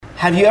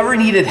Have you ever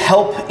needed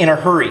help in a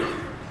hurry?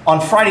 On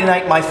Friday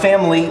night, my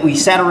family, we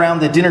sat around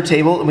the dinner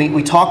table and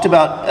we talked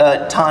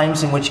about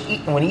times in which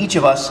when each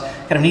of us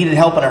kind of needed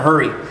help in a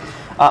hurry.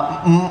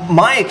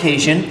 My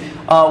occasion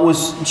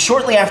was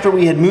shortly after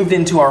we had moved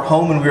into our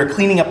home and we were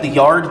cleaning up the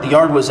yard. The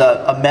yard was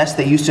a mess.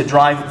 They used to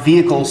drive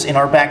vehicles in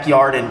our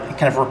backyard and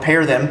kind of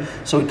repair them.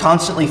 So we'd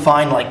constantly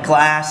find like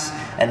glass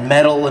and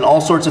metal and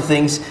all sorts of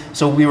things.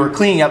 So we were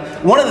cleaning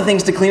up. One of the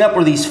things to clean up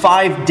were these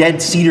 5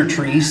 dead cedar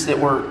trees that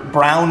were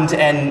browned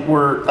and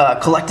were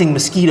collecting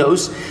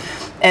mosquitoes.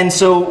 And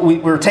so we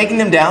were taking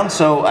them down.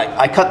 So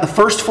I cut the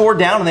first 4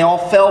 down and they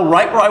all fell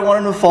right where I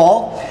wanted them to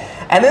fall.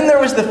 And then there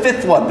was the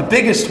 5th one, the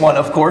biggest one,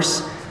 of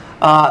course.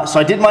 So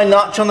I did my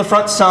notch on the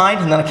front side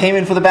and then I came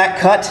in for the back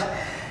cut.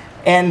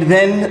 And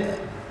then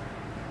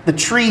the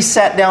tree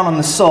sat down on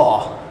the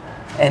saw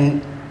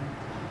and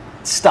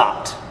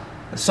stopped.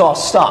 The saw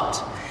stopped,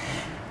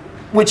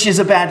 which is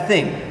a bad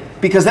thing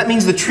because that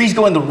means the tree's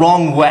going the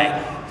wrong way.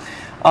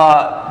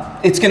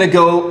 It's going to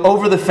go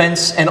over the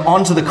fence and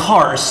onto the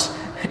cars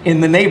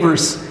in the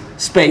neighbor's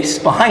space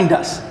behind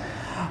us.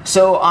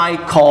 So I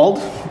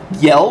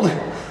yelled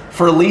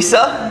for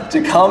Lisa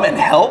to come and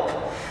help.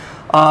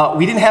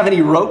 We didn't have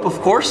any rope,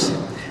 of course.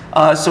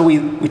 So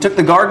we took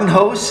the garden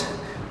hose,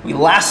 we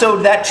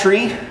lassoed that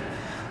tree,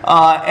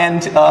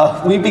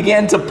 and we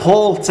began to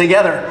pull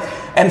together.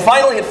 And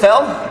finally it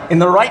fell in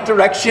the right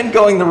direction,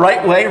 going the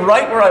right way,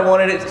 right where I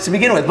wanted it to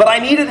begin with. But I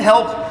needed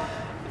help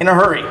in a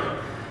hurry.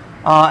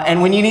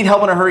 And when you need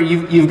help in a hurry,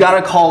 you've got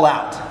to call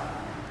out.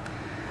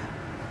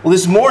 Well,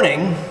 this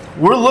morning,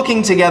 we're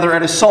looking together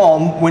at a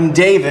psalm when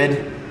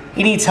David,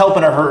 he needs help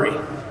in a hurry.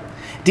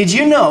 Did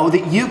you know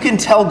that you can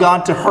tell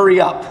God to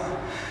hurry up?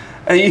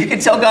 You can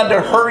tell God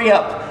to hurry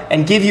up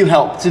and give you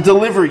help, to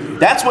deliver you.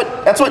 That's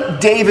what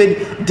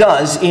David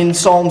does in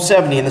Psalm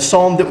 70, in the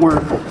psalm that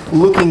we're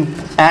looking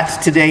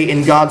at today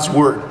in God's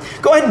Word.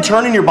 Go ahead and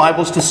turn in your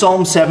Bibles to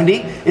Psalm 70.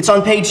 It's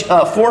on page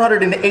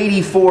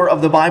 484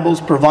 of the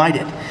Bibles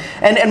provided.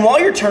 And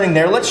while you're turning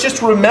there, let's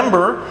just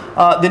remember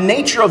the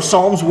nature of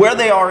Psalms, where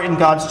they are in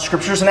God's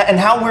Scriptures, and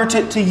how we're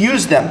to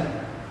use them.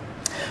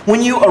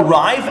 When you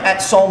arrive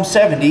at Psalm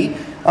 70,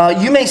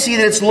 you may see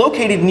that it's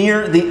located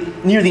near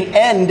the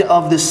end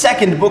of the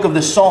second book of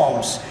the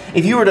Psalms.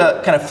 If you were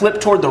to kind of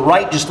flip toward the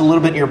right just a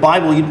little bit in your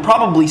Bible, you'd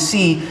probably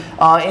see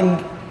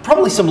in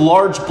probably some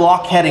large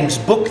block headings,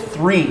 Book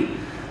 3,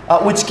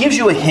 which gives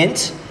you a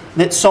hint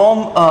that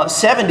Psalm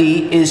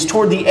 70 is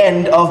toward the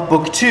end of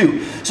Book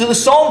 2. So the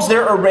Psalms,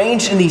 they're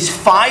arranged in these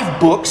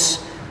 5 books.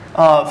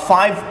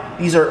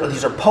 These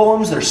are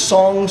poems, they're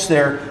songs,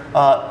 they're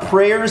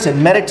prayers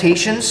and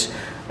meditations.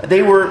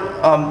 They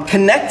were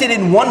connected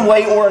in one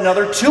way or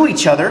another to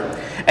each other,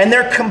 and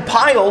they're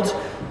compiled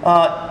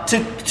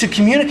to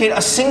communicate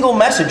a single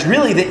message,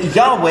 really, that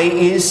Yahweh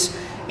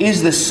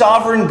is the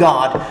sovereign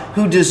God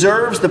who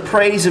deserves the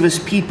praise of His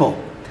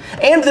people.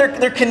 And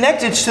they're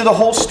connected to the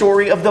whole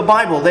story of the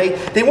Bible.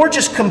 They weren't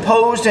just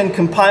composed and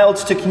compiled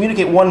to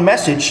communicate one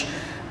message,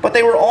 but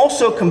they were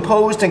also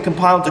composed and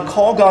compiled to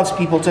call God's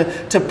people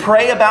to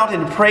pray about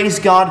and praise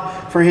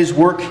God for His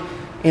work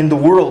in the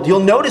world. You'll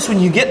notice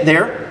when you get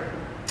there,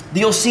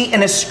 you'll see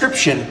an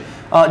inscription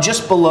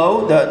just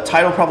below the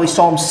title, probably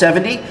Psalm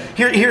 70.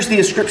 Here's the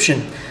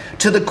inscription: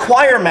 to the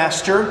choir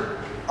master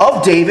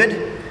of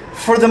David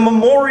for the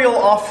memorial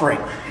offering.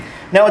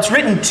 Now it's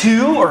written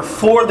to or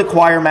for the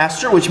choir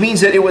master, which means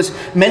that it was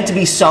meant to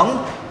be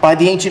sung by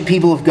the ancient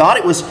people of God.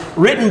 It was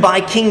written by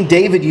King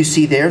David, you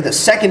see there, the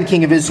second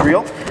king of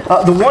Israel,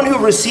 the one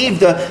who received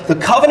the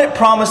covenant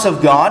promise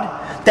of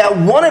God that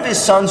one of his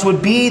sons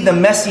would be the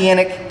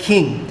Messianic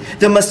king,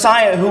 the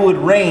Messiah who would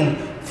reign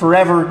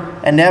forever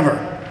and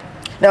ever.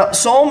 Now,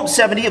 Psalm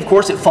 70, of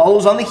course, it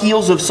follows on the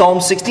heels of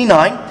Psalm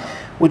 69,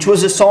 which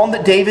was a psalm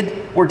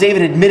where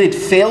David admitted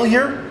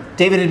failure,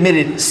 David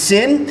admitted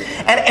sin,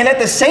 and at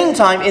the same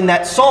time in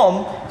that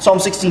psalm, Psalm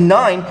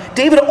 69,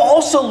 David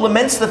also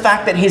laments the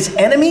fact that his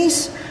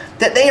enemies,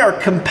 that they are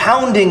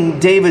compounding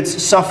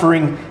David's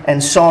suffering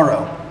and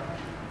sorrow.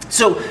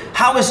 So,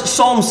 how is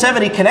Psalm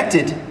 70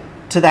 connected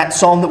to that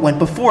psalm that went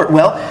before it?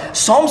 Well,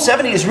 Psalm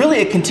 70 is really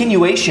a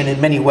continuation in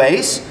many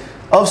ways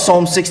of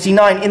Psalm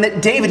 69, in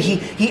that David,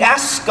 he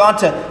asks God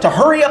to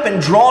hurry up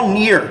and draw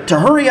near, to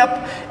hurry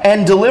up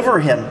and deliver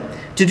him,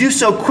 to do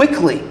so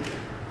quickly.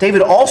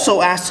 David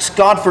also asks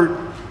God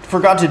for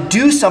God to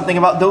do something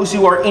about those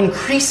who are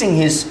increasing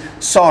his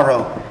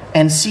sorrow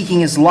and seeking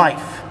his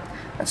life.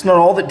 That's not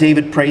all that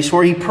David prays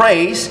for. He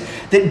prays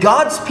that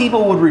God's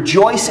people would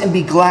rejoice and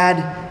be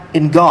glad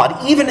in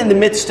God, even in the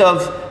midst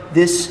of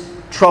this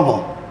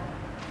trouble.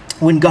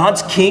 When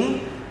God's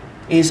king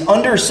is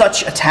under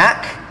such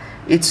attack,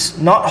 it's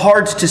not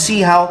hard to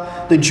see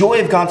how the joy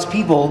of God's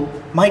people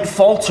might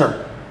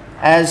falter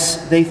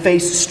as they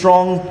face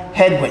strong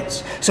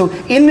headwinds. So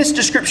in this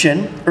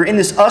description, or in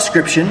this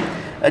ascription,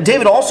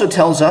 David also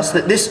tells us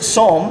that this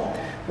psalm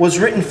was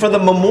written for the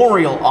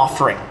memorial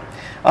offering.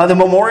 The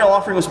memorial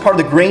offering was part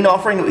of the grain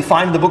offering that we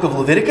find in the book of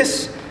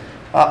Leviticus.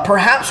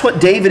 Perhaps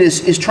what David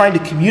is trying to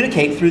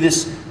communicate through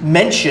this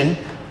mention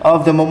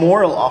of the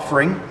memorial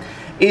offering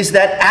is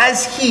that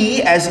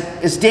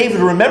as David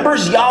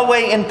remembers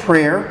Yahweh in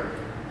prayer,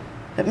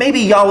 that maybe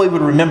Yahweh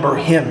would remember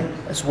him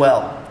as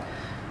well.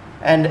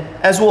 And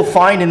as we'll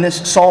find in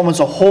this psalm as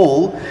a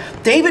whole,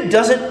 David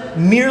doesn't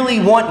merely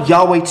want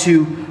Yahweh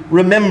to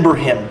remember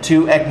him,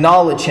 to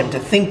acknowledge him, to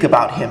think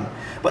about him.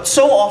 But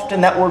so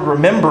often that word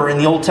remember in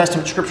the Old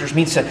Testament scriptures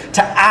means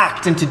to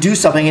act and to do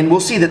something. And we'll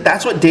see that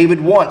that's what David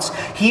wants.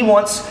 He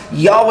wants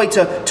Yahweh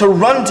to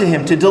run to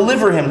him, to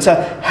deliver him, to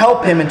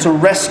help him, and to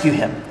rescue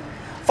him.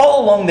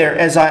 Follow along there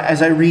as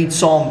I read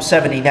Psalm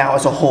 70 now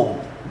as a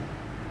whole.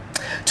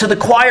 To the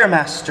choir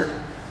master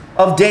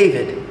of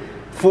David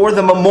for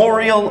the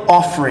memorial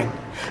offering.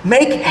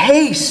 Make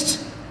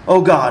haste,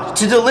 O God,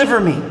 to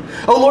deliver me.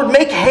 O Lord,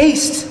 make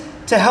haste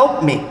to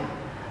help me.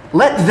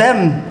 Let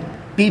them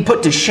be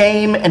put to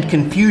shame and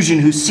confusion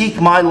who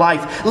seek my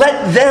life.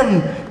 Let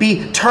them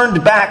be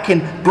turned back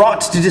and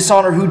brought to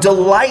dishonor who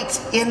delight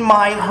in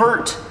my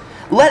hurt.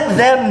 Let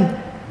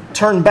them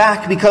turn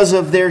back because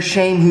of their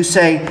shame who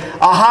say,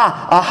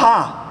 Aha,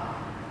 aha.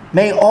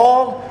 May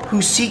all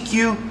who seek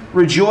you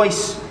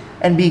rejoice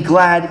and be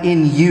glad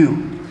in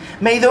you.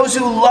 May those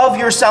who love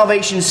your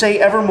salvation say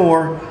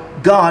evermore,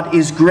 God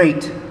is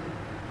great.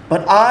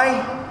 But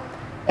I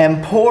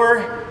am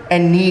poor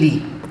and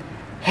needy.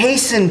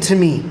 Hasten to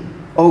me,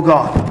 O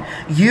God.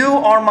 You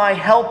are my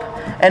help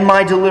and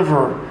my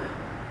deliverer.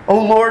 O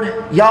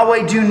Lord,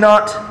 Yahweh, do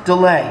not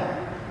delay.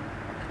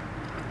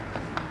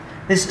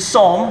 This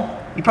psalm,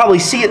 you probably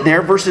see it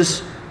there,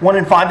 verses 1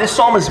 and 5. This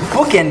psalm is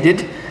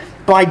bookended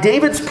by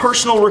David's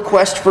personal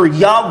request for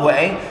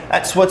Yahweh.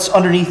 That's what's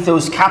underneath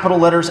those capital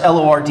letters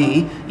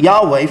L-O-R-D,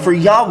 Yahweh, for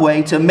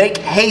Yahweh to make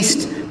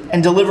haste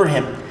and deliver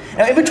him.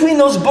 Now, in between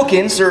those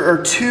bookends, there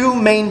are two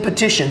main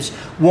petitions.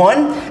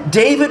 One,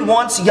 David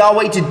wants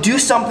Yahweh to do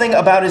something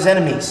about his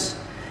enemies.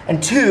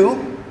 And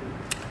two,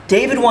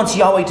 David wants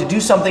Yahweh to do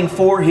something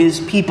for his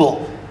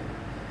people.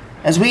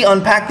 As we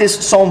unpack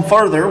this psalm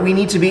further, we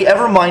need to be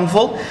ever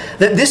mindful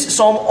that this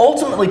psalm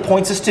ultimately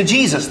points us to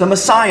Jesus, the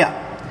Messiah,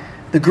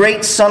 the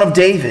great Son of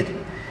David.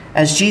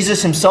 As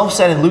Jesus himself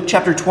said in Luke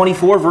chapter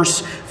 24,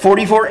 verse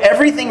 44,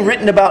 everything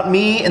written about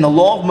me in the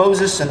law of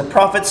Moses and the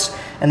prophets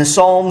and the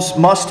Psalms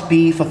must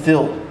be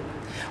fulfilled.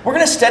 We're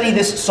going to study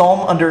this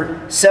psalm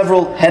under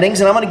several headings,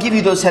 and I'm going to give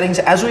you those headings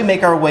as we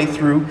make our way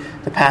through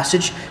the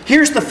passage.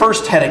 Here's the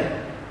first heading.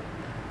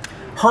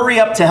 Hurry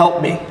up to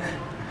help me.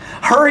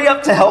 Hurry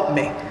up to help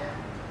me.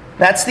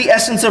 That's the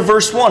essence of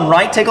verse 1,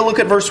 right? Take a look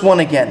at verse 1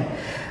 again.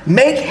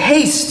 Make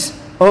haste,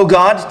 O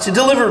God, to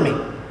deliver me.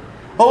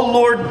 O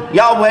Lord,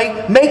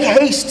 Yahweh, make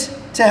haste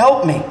to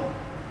help me.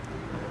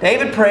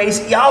 David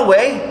prays,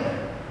 Yahweh,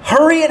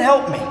 hurry and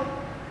help me.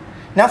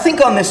 Now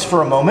think on this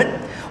for a moment.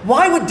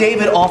 Why would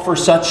David offer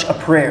such a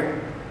prayer?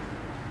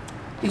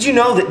 Did you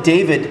know that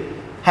David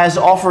has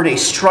offered a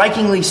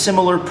strikingly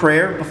similar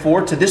prayer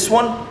before to this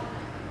one?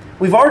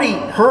 We've already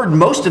heard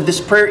most of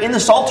this prayer in the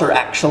Psalter,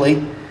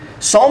 actually.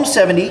 Psalm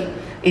 70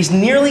 is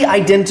nearly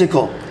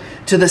identical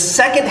to the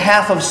second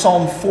half of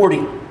Psalm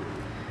 40.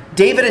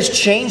 David has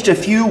changed a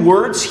few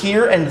words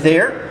here and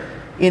there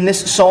in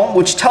this psalm,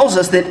 which tells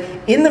us that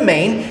in the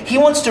main, he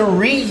wants to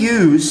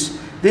reuse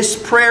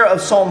this prayer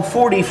of Psalm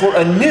 40 for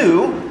a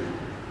new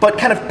but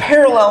kind of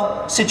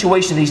parallel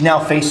situation he's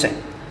now facing.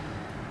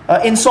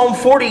 In Psalm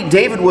 40,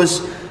 David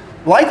was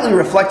likely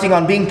reflecting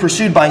on being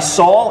pursued by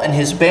Saul and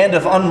his band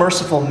of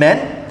unmerciful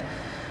men.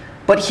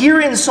 But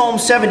here in Psalm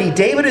 70,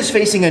 David is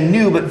facing a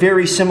new but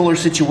very similar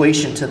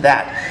situation to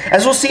that.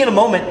 As we'll see in a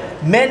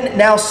moment, men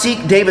now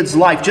seek David's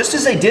life, just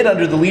as they did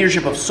under the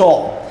leadership of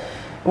Saul.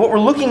 What we're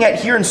looking at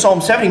here in Psalm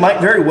 70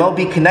 might very well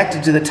be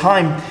connected to the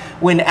time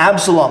when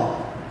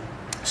Absalom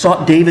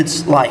sought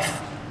David's life.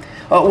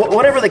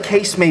 Whatever the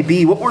case may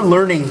be, what we're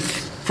learning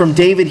from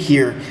David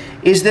here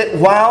is that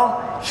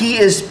while he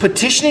is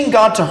petitioning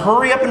God to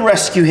hurry up and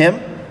rescue him,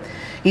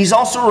 he's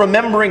also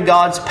remembering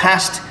God's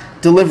past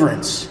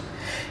deliverance.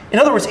 In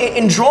other words,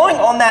 in drawing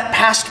on that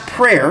past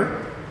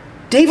prayer,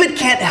 David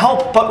can't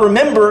help but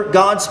remember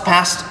God's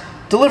past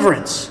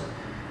deliverance.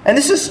 And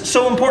this is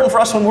so important for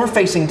us when we're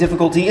facing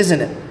difficulty,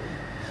 isn't it?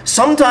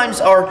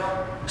 Sometimes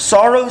our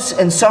sorrows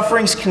and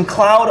sufferings can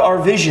cloud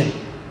our vision.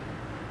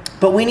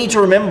 But we need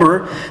to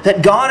remember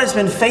that God has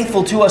been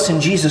faithful to us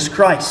in Jesus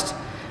Christ,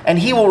 and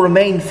He will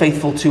remain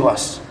faithful to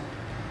us.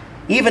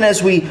 Even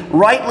as we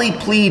rightly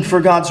plead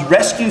for God's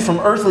rescue from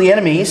earthly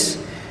enemies,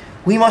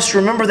 we must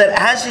remember that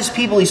as His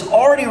people, He's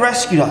already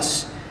rescued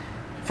us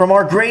from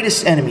our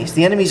greatest enemies,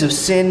 the enemies of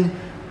sin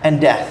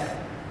and death.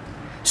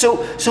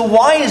 So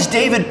why is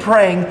David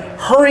praying,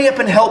 hurry up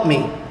and help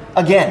me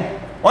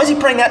again? Why is he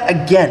praying that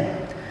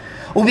again?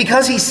 Well,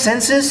 because he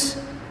senses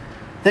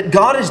that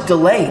God is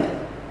delayed.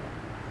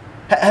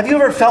 Have you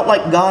ever felt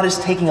like God is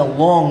taking a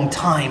long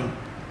time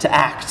to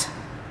act?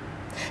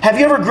 Have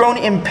you ever grown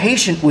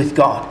impatient with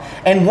God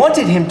and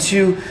wanted Him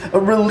to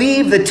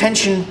relieve the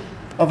tension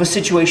of a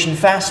situation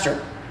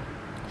faster?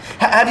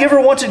 Have you ever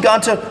wanted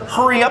God to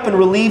hurry up and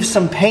relieve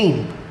some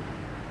pain?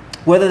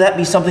 Whether that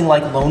be something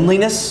like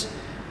loneliness,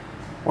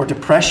 or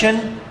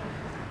depression,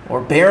 or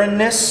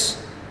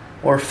barrenness,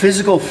 or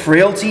physical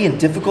frailty and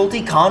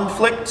difficulty,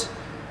 conflict,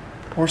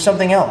 or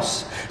something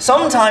else.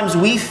 Sometimes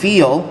we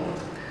feel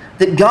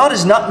that God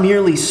is not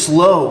merely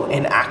slow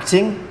in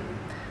acting,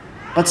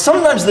 but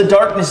sometimes the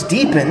darkness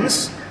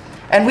deepens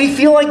and we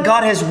feel like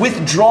God has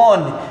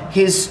withdrawn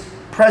His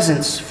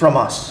presence from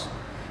us.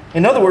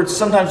 In other words,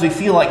 sometimes we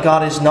feel like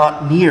God is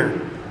not near.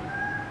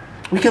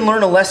 We can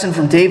learn a lesson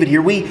from David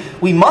here. We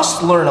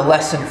must learn a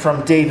lesson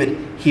from David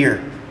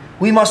here.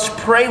 We must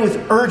pray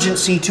with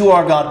urgency to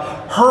our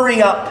God.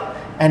 Hurry up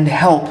and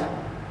help.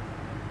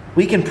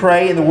 We can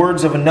pray in the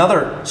words of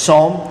another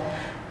psalm,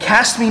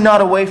 "Cast me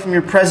not away from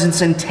your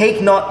presence, and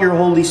take not your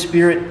Holy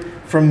Spirit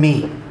from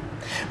me."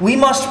 We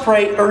must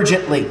pray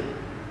urgently,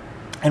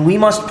 and we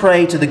must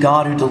pray to the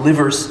God who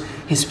delivers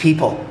His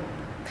people.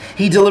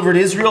 He delivered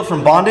Israel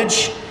from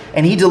bondage,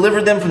 and He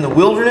delivered them from the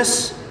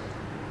wilderness.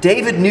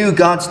 David knew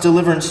God's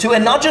deliverance too,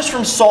 and not just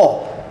from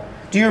Saul.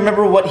 Do you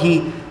remember what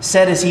he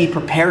said as he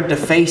prepared to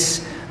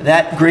face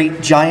that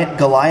great giant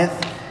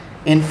Goliath?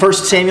 In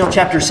 1 Samuel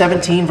chapter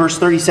 17, verse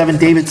 37,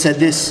 David said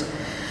this,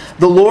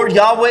 "The Lord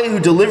Yahweh who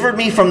delivered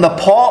me from the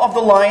paw of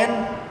the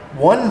lion,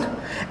 1,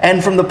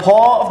 and from the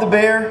paw of the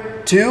bear,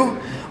 2,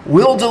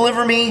 will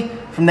deliver me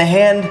from the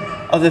hand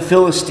of the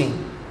Philistine."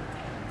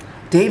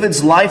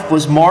 David's life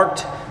was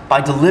marked by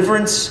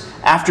deliverance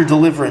after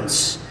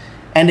deliverance.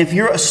 And if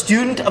you're a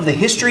student of the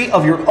history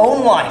of your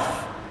own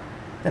life,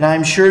 then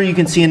I'm sure you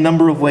can see a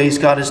number of ways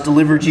God has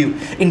delivered you,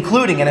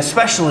 including and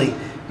especially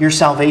your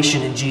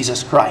salvation in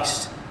Jesus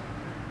Christ.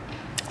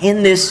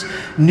 In this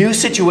new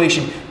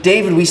situation,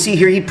 David, we see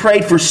here, he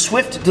prayed for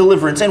swift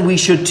deliverance, and we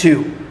should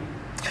too.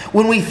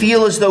 When we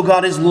feel as though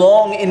God is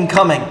long in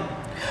coming,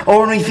 or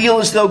when we feel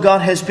as though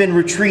God has been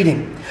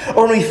retreating,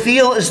 or when we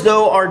feel as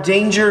though our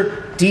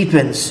danger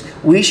deepens,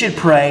 we should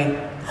pray,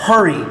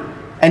 "Hurry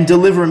and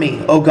deliver me,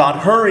 O God,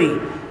 hurry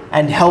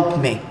and help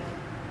me."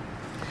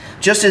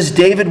 Just as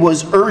David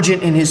was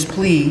urgent in his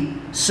plea,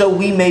 so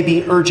we may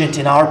be urgent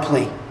in our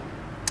plea.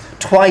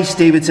 Twice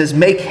David says,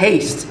 "Make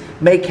haste,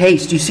 make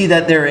haste." You see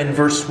that there in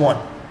verse 1.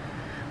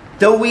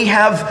 Though we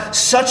have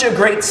such a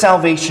great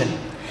salvation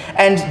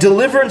and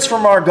deliverance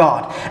from our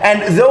God,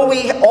 and though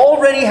we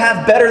already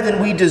have better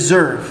than we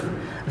deserve,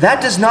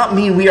 that does not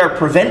mean we are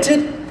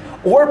prevented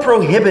or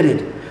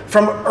prohibited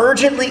from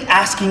urgently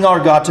asking our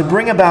God to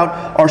bring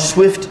about our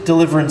swift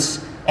deliverance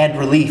and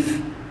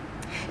relief.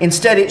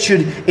 Instead, it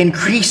should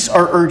increase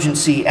our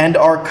urgency and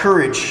our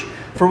courage,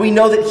 for we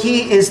know that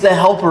He is the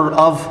helper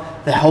of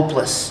the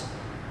helpless.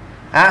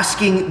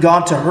 Asking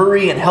God to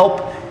hurry and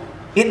help,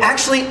 it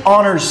actually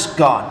honors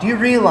God. Do you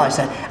realize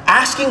that?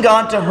 Asking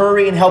God to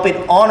hurry and help, it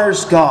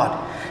honors God,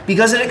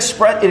 because it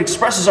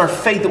expresses our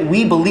faith that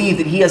we believe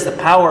that He has the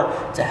power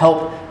to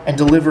help and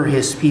deliver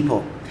His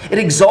people. It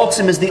exalts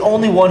Him as the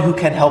only one who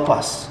can help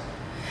us.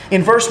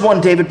 In verse 1,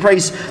 David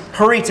prays,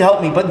 "Hurry to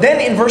help me." But then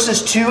in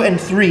verses 2 and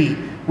 3,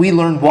 we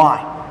learn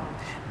why.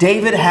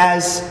 David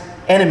has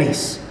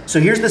enemies. So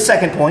here's the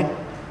second point.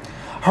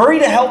 Hurry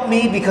to help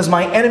me because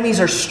my enemies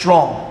are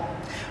strong.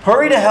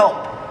 Hurry to help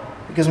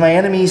because my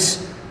enemies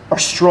are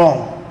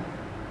strong.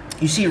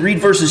 You see, read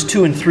verses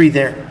 2 and 3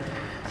 there.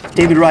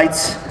 David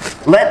writes,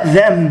 "Let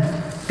them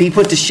be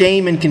put to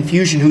shame and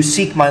confusion who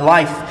seek my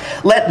life.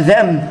 Let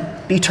them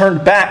be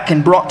turned back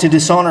and brought to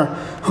dishonor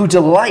who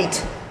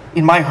delight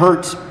in my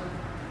hurt.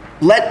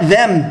 Let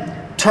them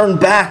turn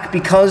back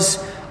because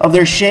of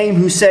their shame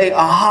who say,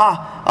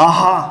 'Aha,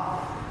 aha.'"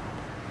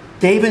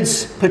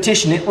 David's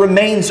petition, it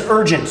remains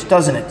urgent,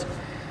 doesn't it?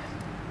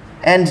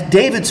 And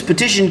David's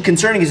petition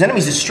concerning his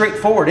enemies is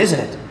straightforward, isn't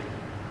it?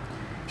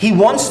 He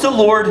wants the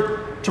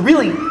Lord to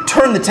really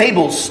turn the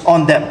tables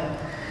on them.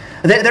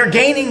 They're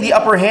gaining the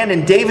upper hand,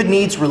 and David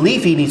needs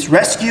relief. He needs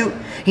rescue.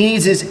 He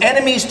needs his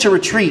enemies to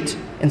retreat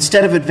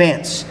instead of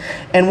advance.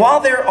 And while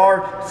there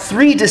are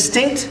 3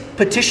 distinct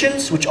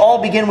petitions, which all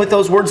begin with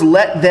those words,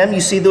 "let them,"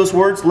 you see those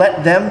words,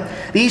 "let them,"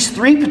 these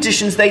 3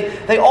 petitions,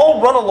 they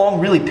all run along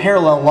really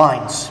parallel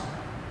lines.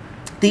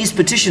 These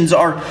petitions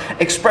are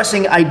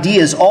expressing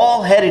ideas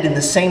all headed in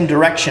the same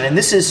direction. And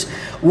this is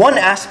one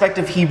aspect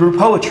of Hebrew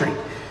poetry.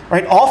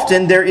 Right?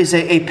 Often there is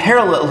a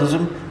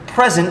parallelism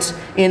present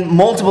in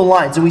multiple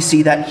lines, and we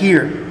see that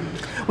here.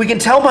 We can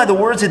tell by the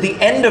words at the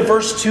end of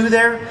verse 2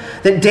 there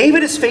that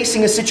David is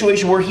facing a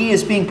situation where he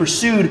is being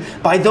pursued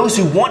by those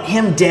who want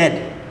him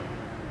dead.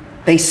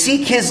 They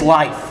seek his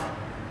life.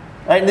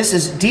 Right? And this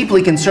is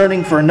deeply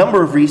concerning for a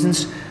number of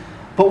reasons,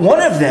 but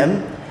one of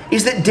them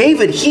is that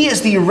David, he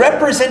is the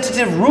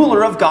representative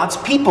ruler of God's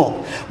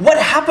people. What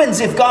happens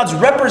if God's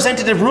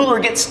representative ruler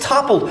gets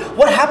toppled?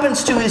 What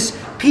happens to his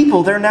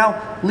people? They're now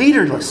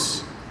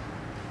leaderless.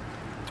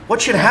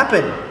 What should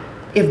happen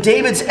if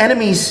David's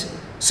enemies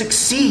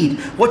succeed?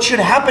 What should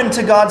happen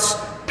to God's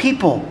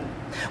people?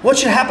 What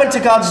should happen to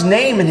God's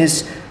name and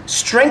His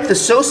strength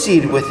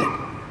associated with it?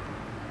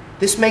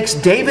 This makes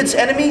David's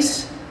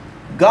enemies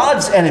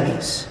God's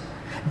enemies.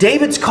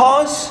 David's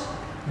cause,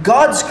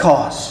 God's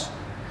cause.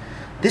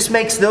 This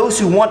makes those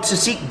who want to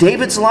seek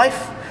David's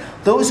life,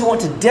 those who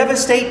want to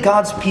devastate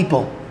God's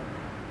people.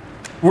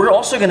 We're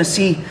also going to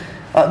see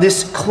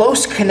this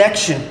close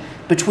connection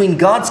between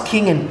God's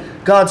king and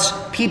God's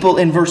people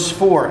in verse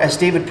 4, as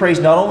David prays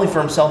not only for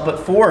himself, but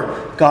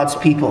for God's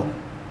people.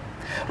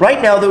 Right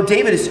now, though,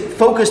 David is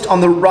focused on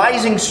the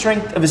rising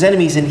strength of his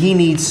enemies, and he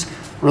needs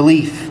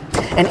relief.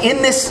 And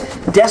in this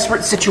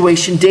desperate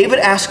situation, David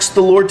asks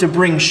the Lord to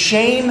bring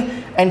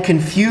shame and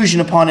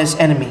confusion upon his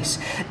enemies.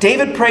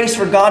 David prays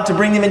for God to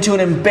bring them into an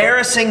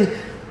embarrassing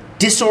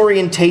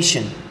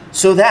disorientation,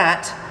 so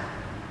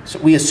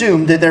we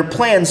assume that their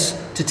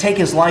plans to take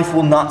his life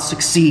will not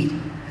succeed.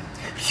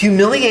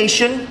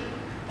 Humiliation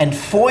and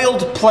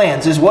foiled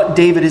plans is what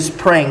David is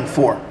praying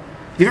for.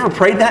 Have you ever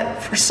prayed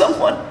that for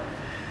someone?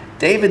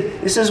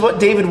 This is what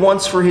David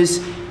wants for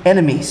his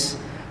enemies.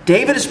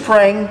 David is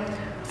praying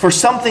for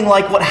something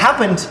like what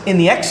happened in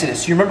the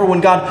Exodus. You remember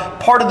when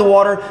God parted the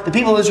water, the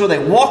people of Israel,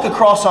 they walk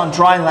across on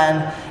dry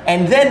land,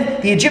 and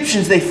then the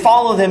Egyptians, they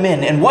follow them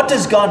in. And what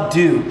does God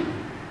do?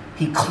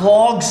 He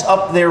clogs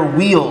up their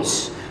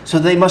wheels, so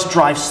they must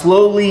drive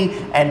slowly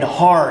and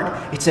hard.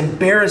 It's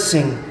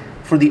embarrassing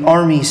for the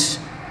armies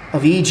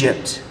of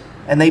Egypt.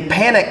 And they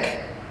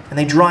panic, and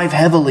they drive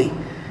heavily.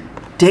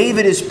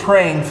 David is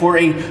praying for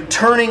a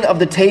turning of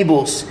the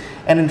tables.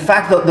 And in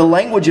fact, the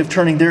language of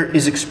turning there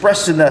is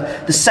expressed in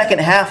the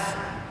second half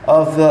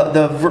of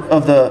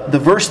the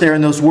verse there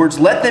in those words.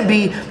 Let them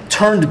be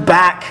turned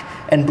back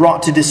and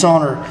brought to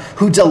dishonor,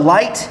 who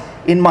delight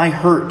in my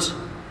hurt.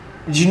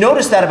 Did you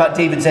notice that about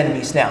David's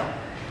enemies now?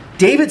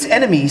 David's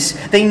enemies,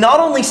 they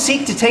not only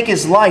seek to take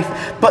his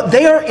life, but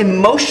they are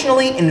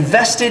emotionally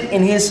invested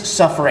in his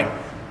suffering.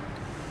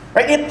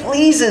 Right? It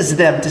pleases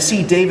them to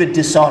see David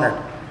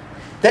dishonored.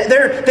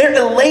 They're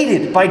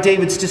elated by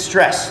David's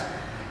distress.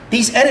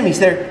 These enemies,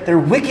 they're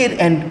wicked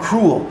and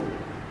cruel.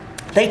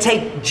 They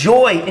take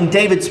joy in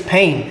David's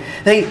pain.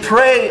 They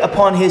prey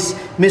upon his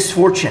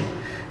misfortune.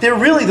 They're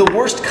really the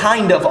worst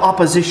kind of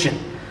opposition,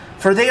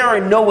 for they are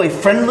in no way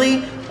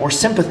friendly or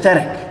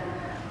sympathetic.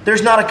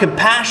 There's not a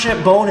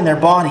compassionate bone in their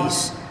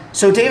bodies.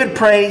 So David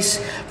prays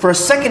for a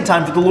second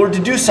time for the Lord to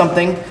do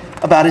something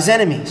about his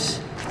enemies.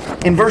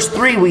 In verse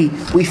 3,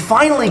 we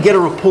finally get a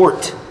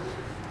report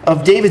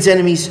of David's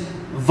enemies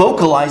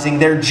vocalizing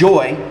their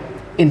joy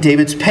in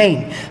David's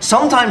pain.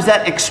 Sometimes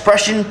that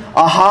expression,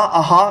 aha,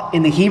 aha,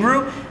 in the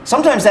Hebrew,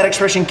 sometimes that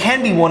expression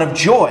can be one of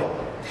joy.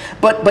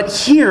 But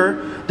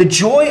here, the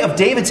joy of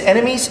David's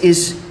enemies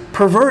is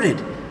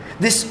perverted.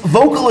 This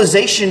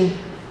vocalization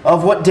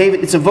of what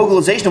David, it's a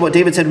vocalization of what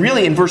David said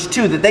really in verse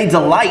 2, that they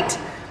delight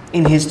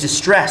in his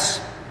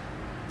distress.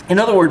 In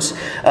other words,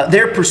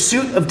 their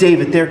pursuit of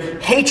David, their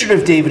hatred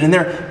of David, and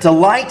their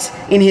delight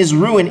in his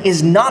ruin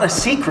is not a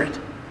secret.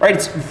 Right?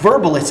 It's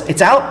verbal.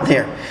 It's out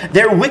there.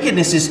 Their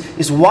wickedness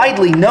is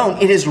widely known.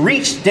 It has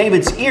reached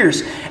David's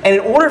ears. And in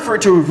order for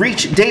it to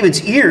reach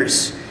David's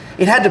ears,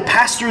 it had to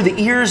pass through the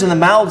ears and the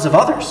mouths of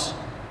others.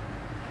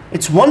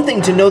 It's one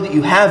thing to know that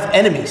you have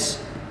enemies.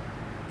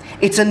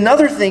 It's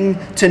another thing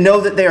to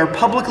know that they are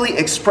publicly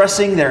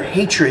expressing their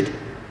hatred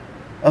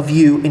of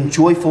you in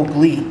joyful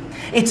glee.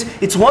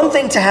 It's one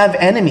thing to have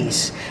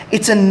enemies.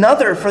 It's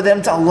another for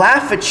them to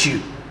laugh at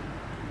you,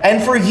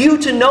 and for you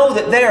to know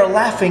that they are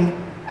laughing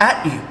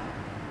at you.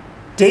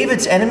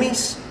 David's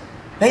enemies,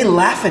 they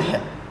laugh at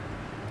him,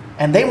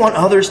 and they want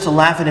others to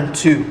laugh at him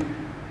too.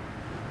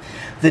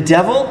 The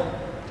devil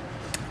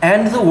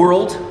and the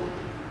world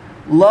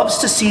loves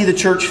to see the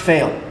church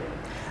fail.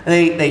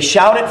 They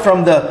shout it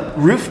from the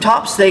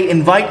rooftops. They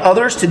invite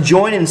others to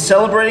join in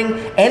celebrating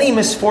any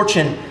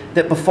misfortune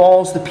that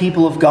befalls the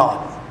people of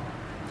God.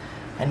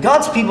 And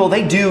God's people,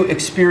 they do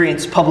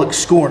experience public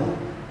scorn.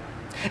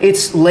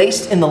 It's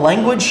laced in the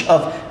language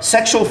of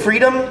sexual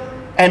freedom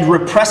and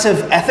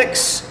repressive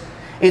ethics.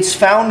 It's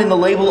found in the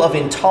label of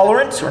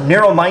intolerant or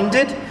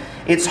narrow-minded.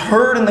 It's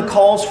heard in the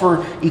calls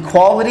for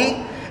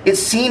equality. It's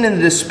seen in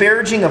the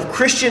disparaging of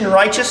Christian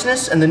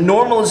righteousness and the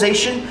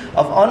normalization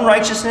of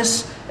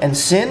unrighteousness and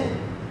sin.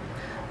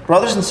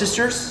 Brothers and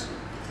sisters,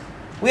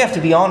 we have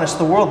to be honest.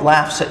 The world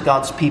laughs at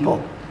God's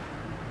people,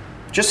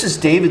 just as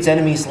David's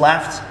enemies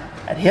laughed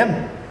at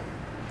him.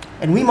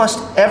 And we must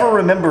ever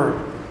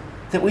remember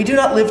that we do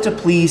not live to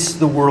please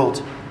the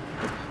world.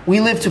 We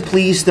live to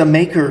please the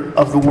Maker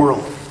of the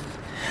world.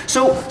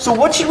 So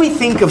what should we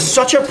think of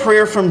such a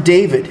prayer from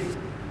David?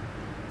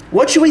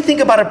 What should we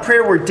think about a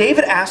prayer where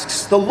David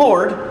asks the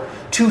Lord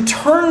to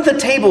turn the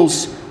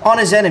tables on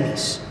his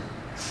enemies,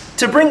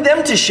 to bring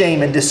them to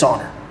shame and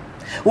dishonor?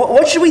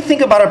 What should we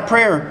think about a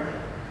prayer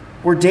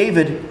where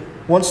David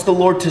wants the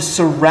Lord to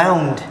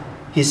surround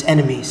his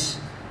enemies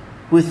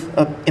with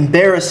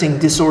embarrassing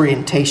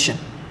disorientation?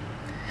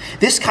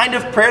 This kind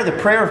of prayer, the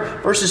prayer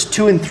of verses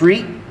 2 and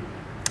 3,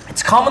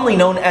 it's commonly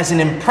known as an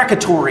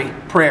imprecatory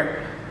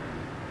prayer.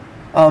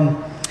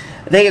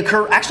 They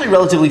occur actually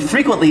relatively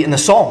frequently in the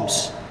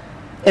Psalms.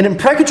 An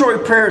imprecatory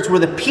prayer is where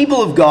the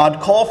people of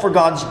God call for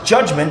God's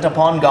judgment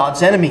upon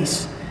God's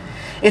enemies.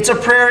 It's a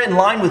prayer in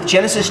line with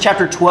Genesis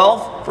chapter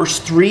 12, verse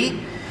 3,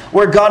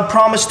 where God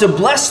promised to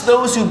bless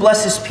those who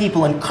bless his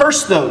people and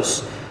curse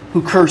those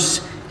who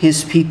curse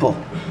his people.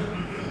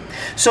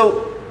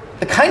 So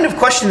the kind of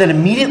question that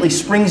immediately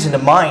springs into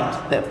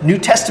mind, that New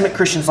Testament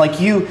Christians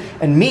like you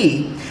and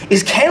me,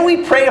 is can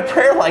we pray a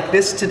prayer like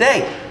this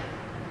today?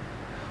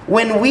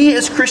 When we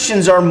as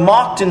Christians are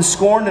mocked and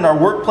scorned in our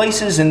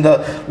workplaces, in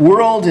the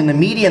world, in the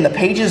media, in the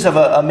pages of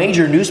a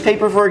major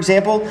newspaper, for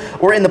example,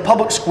 or in the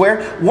public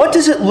square, what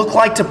does it look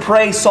like to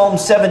pray Psalm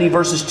 70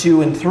 verses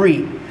 2 and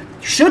 3?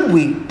 Should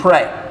we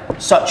pray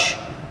such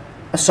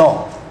a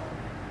psalm?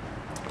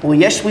 Well,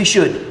 yes, we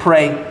should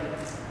pray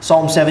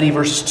Psalm 70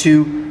 verses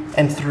 2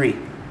 and 3.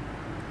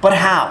 But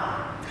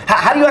how?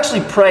 How do you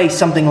actually pray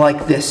something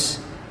like this?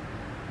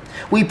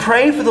 We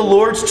pray for the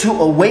Lord to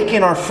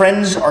awaken our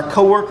friends, our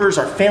coworkers,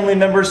 our family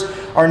members,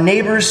 our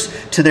neighbors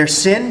to their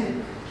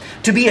sin,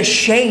 to be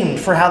ashamed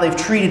for how they've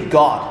treated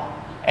God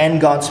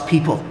and God's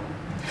people.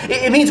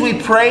 It means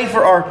we pray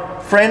for our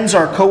friends,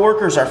 our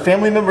coworkers, our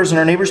family members, and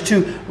our neighbors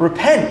to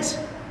repent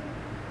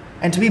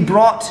and to be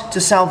brought to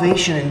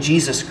salvation in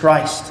Jesus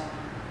Christ.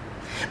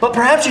 But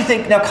perhaps you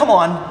think, now come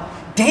on,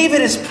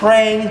 David is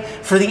praying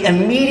for the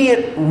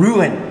immediate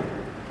ruin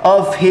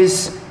of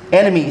his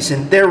enemies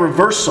and their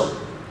reversal.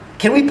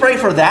 Can we pray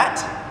for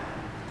that?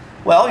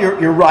 Well,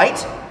 you're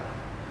right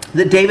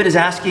that David is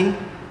asking,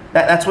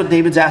 that's what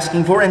David's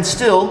asking for, and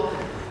still,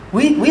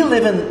 we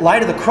live in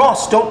light of the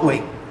cross, don't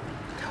we?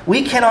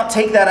 We cannot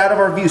take that out of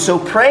our view. So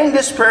praying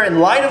this prayer in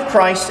light of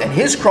Christ and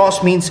His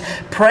cross means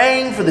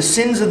praying for the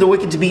sins of the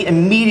wicked to be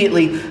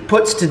immediately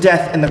put to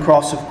death in the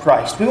cross of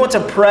Christ. We want to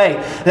pray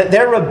that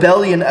their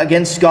rebellion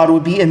against God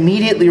would be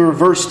immediately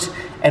reversed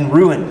and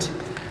ruined.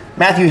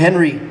 Matthew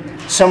Henry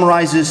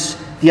summarizes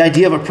the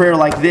idea of a prayer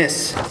like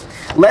this: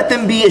 let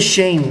them be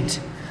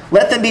ashamed.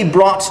 Let them be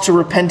brought to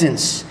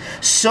repentance,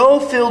 so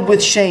filled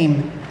with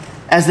shame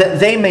as that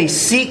they may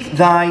seek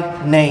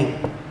Thy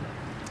name.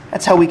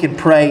 That's how we can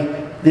pray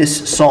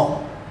this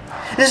psalm.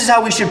 This is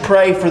how we should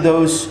pray for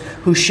those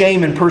who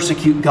shame and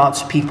persecute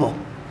God's people.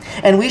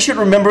 And we should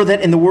remember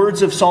that in the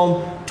words of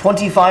Psalm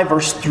 25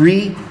 verse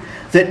 3,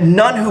 that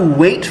none who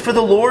wait for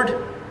the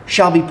Lord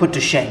shall be put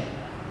to shame.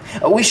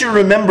 We should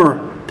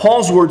remember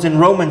Paul's words in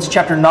Romans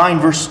chapter 9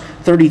 verse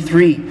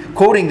 33.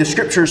 Quoting the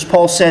scriptures,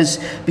 Paul says,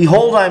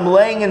 "Behold, I am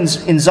laying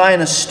in Zion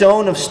a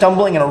stone of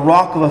stumbling and a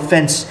rock of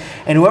offense,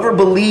 and whoever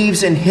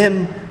believes in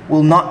Him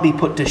will not be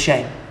put to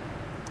shame."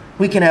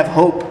 We can have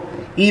hope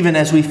even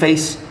as we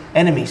face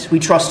enemies. We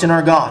trust in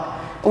our God.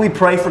 And we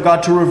pray for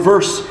God to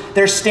reverse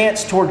their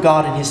stance toward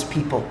God and His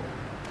people.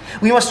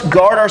 We must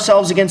guard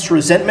ourselves against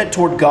resentment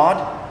toward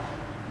God,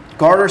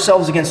 guard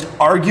ourselves against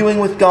arguing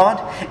with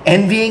God,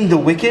 envying the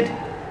wicked,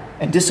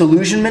 and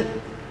disillusionment.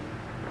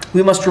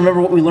 We must remember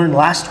what we learned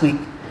last week,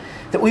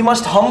 that we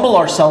must humble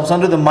ourselves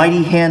under the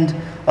mighty hand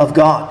of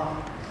God.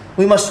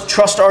 We must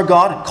trust our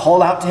God and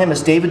call out to Him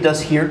as David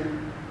does here.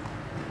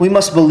 We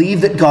must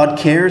believe that God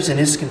cares and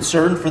is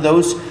concerned for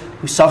those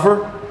who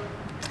suffer.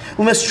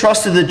 We must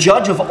trust in the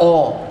judge of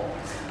all,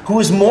 who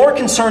is more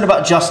concerned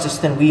about justice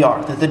than we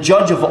are, that the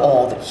judge of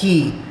all, that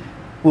He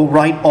will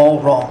right all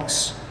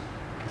wrongs.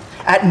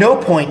 At no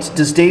point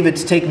does David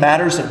take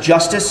matters of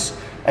justice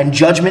and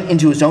judgment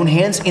into his own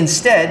hands.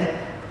 Instead,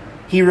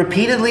 he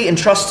repeatedly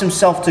entrusts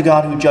himself to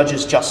God who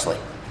judges justly.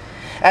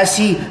 As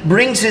he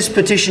brings his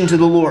petition to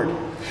the Lord,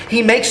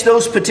 he makes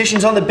those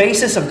petitions on the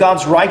basis of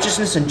God's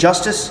righteousness and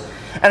justice,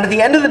 and at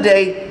the end of the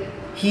day,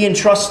 he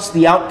entrusts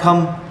the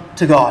outcome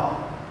to God.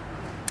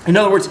 In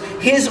other words,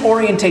 his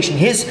orientation,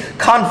 his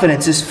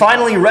confidence is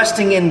finally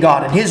resting in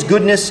God and His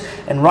goodness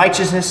and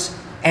righteousness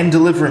and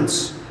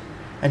deliverance.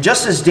 And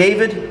just as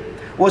David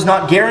was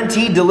not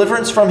guaranteed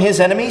deliverance from his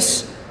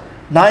enemies,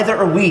 neither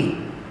are we.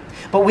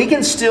 But we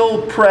can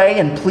still pray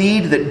and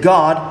plead that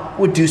God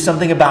would do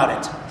something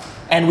about it.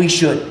 And we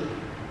should.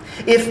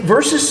 If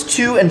verses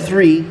 2 and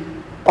 3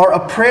 are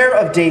a prayer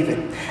of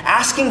David,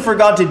 asking for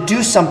God to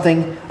do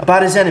something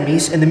about his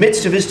enemies in the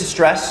midst of his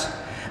distress,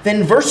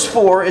 then verse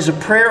 4 is a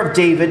prayer of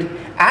David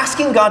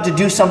asking God to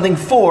do something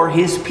for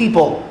His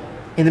people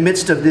in the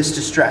midst of this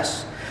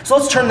distress. So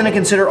let's turn then and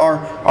consider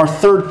our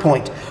third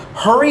point.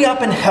 Hurry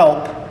up and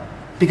help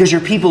because your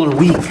people are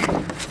weak.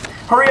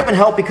 Hurry up and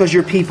help because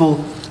your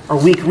people are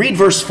weak. Read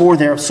verse 4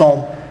 there of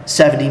Psalm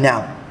 70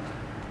 now.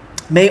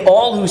 May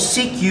all who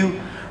seek you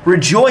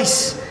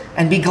rejoice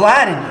and be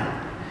glad in you.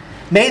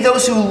 May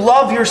those who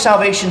love your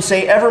salvation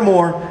say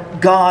evermore,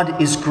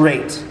 God is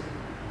great.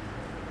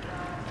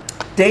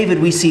 David,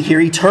 we see here,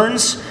 he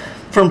turns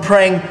from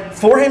praying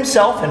for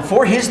himself and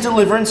for his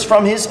deliverance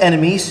from his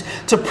enemies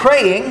to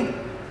praying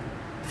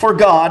for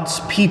God's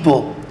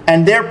people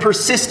and their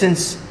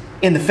persistence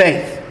in the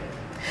faith.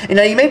 And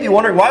now you may be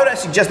wondering, why would I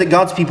suggest that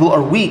God's people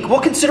are weak? Well,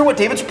 consider what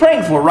David's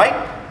praying for,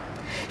 right?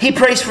 He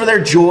prays for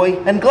their joy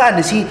and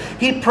gladness.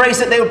 He prays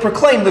that they would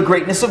proclaim the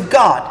greatness of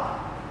God.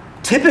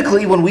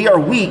 Typically, when we are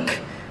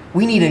weak,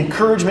 we need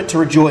encouragement to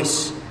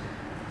rejoice.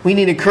 We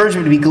need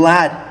encouragement to be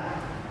glad.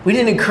 We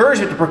need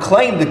encouragement to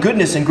proclaim the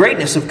goodness and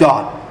greatness of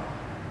God.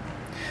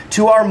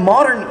 To our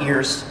modern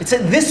ears, it's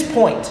at this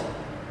point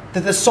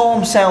that the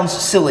psalm sounds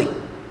silly.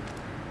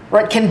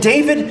 Right? Can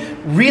David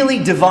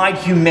really divide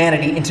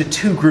humanity into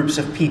two groups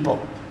of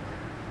people?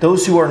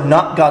 Those who are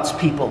not God's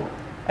people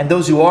and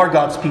those who are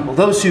God's people,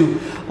 those who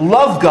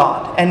love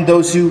God and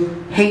those who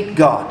hate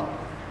God.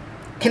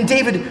 Can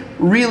David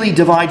really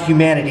divide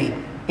humanity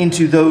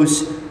into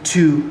those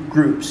two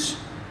groups?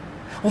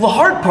 Well, the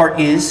hard part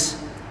is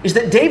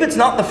that David's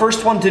not the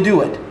first one to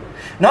do it.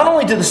 Not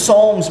only do the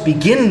Psalms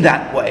begin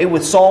that way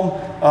with Psalm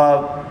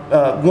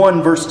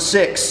 1 verse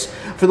 6,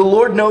 "For the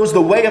Lord knows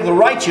the way of the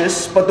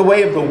righteous, but the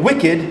way of the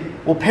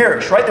wicked will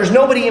perish," right? There's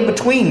nobody in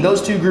between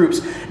those two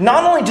groups.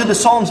 Not only do the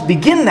Psalms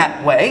begin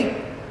that way,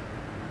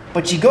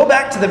 but you go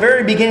back to the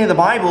very beginning of the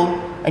Bible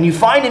and you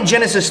find in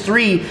Genesis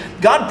 3,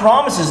 God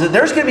promises that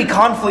there's going to be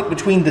conflict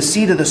between the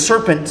seed of the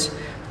serpent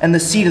and the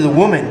seed of the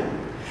woman.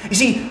 You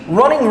see,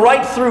 running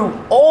right through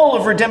all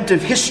of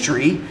redemptive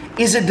history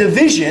is a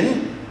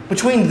division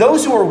between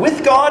those who are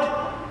with God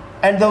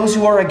and those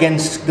who are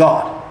against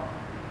God.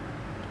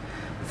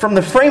 From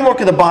the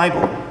framework of the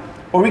Bible,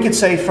 or we could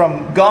say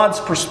from God's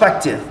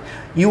perspective,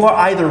 you are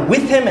either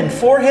with Him and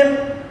for Him,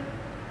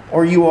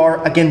 or you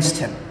are against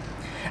Him.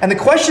 And the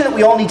question that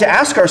we all need to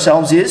ask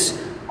ourselves is,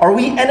 are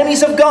we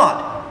enemies of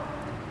God?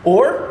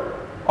 Or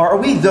are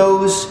we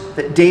those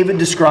that David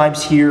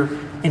describes here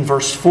in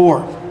verse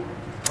 4?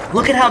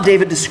 Look at how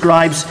David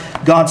describes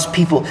God's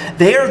people.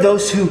 They are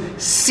those who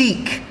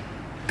seek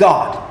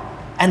God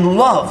and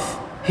love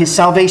His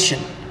salvation.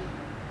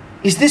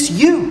 Is this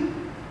you?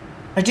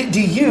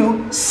 Do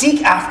you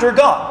seek after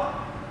God?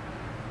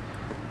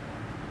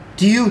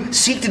 Do you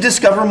seek to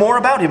discover more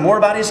about Him, more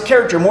about His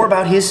character, more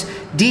about His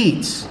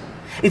deeds?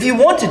 If you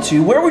wanted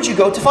to, where would you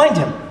go to find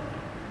Him?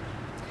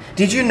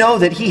 Did you know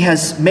that He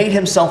has made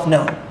Himself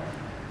known?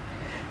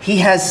 He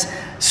has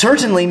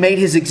certainly made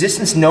His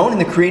existence known in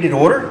the created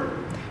order.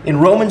 In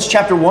Romans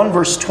chapter 1,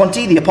 verse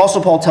 20, the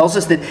Apostle Paul tells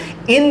us that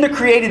in the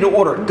created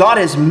order, God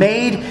has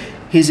made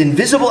His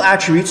invisible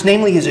attributes,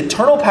 namely His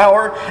eternal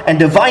power and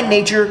divine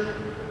nature,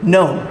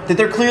 known, that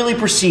they're clearly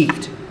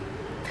perceived.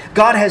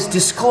 God has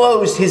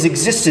disclosed His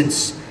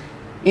existence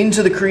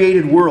into the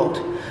created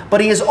world,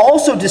 but He has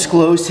also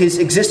disclosed His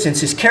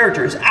existence, His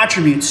character, His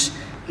attributes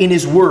in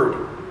His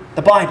Word,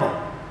 the Bible.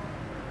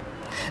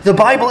 The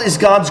Bible is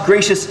God's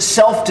gracious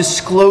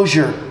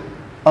self-disclosure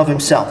of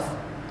Himself.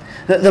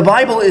 The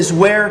Bible is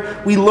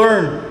where we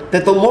learn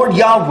that the Lord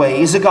Yahweh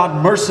is a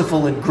God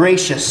merciful and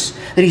gracious,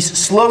 that He's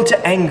slow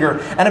to anger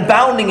and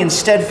abounding in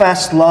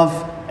steadfast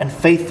love and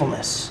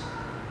faithfulness.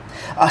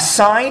 A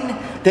sign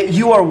that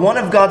you are one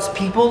of God's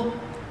people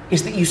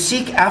is that you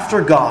seek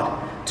after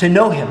God, to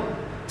know Him,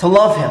 to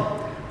love Him,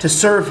 to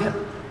serve Him.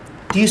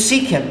 Do you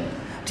seek Him?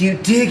 Do you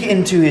dig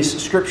into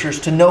His Scriptures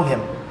to know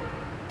Him,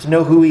 to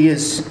know who He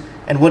is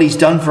and what He's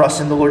done for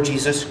us in the Lord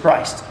Jesus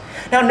Christ?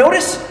 Now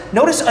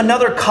notice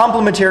another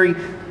complementary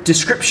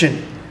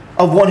description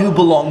of one who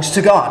belongs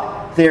to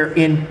God there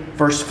in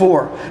verse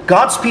 4.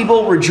 God's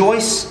people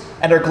rejoice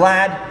and are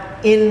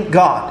glad in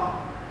God.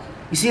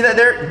 You see that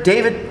there?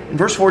 In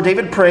verse 4,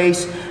 David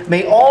prays,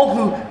 "May all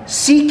who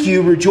seek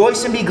you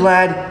rejoice and be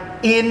glad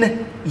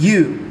in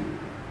you."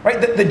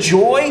 Right? The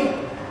joy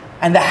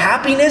and the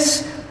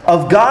happiness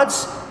of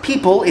God's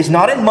people is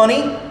not in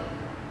money,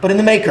 but in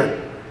the Maker.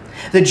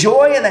 The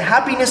joy and the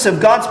happiness of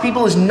God's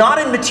people is not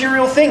in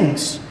material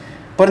things,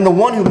 but in the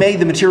one who made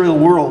the material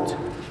world.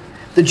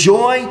 The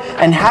joy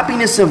and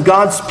happiness of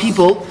God's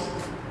people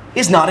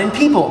is not in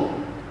people,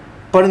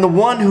 but in the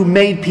one who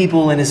made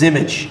people in His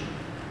image.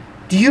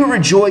 Do you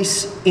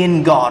rejoice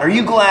in God? Are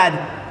you glad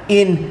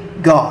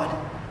in God?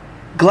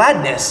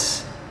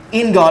 Gladness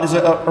in God is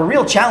a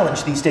real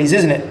challenge these days,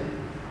 isn't it?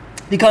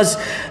 Because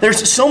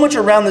there's so much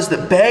around us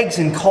that begs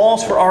and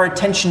calls for our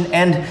attention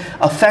and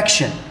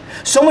affection.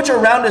 So much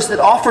around us that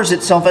offers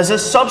itself as a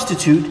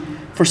substitute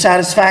for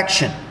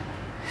satisfaction.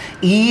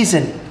 Ease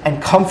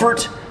and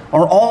comfort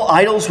are all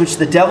idols which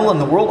the devil and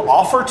the world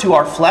offer to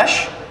our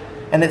flesh,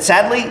 and that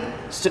sadly,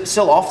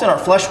 still often our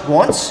flesh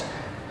wants.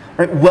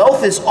 Right?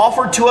 Wealth is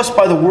offered to us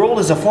by the world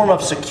as a form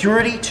of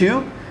security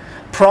too.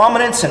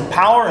 Prominence and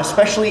power,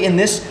 especially in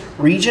this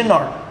region,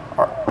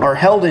 are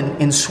held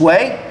in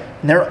sway,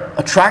 and they're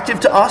attractive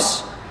to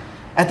us.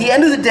 At the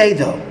end of the day,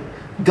 though,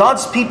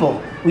 God's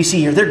people, we see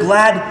here, they're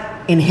glad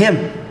in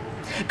Him.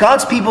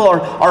 God's people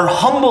are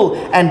humble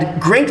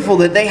and grateful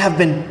that they have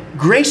been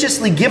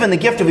graciously given the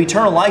gift of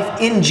eternal life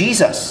in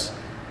Jesus.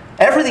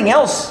 Everything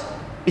else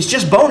is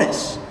just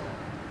bonus.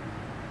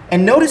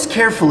 And notice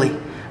carefully,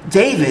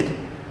 David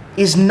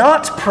is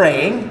not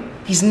praying,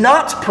 he's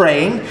not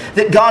praying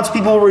that God's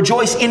people will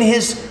rejoice in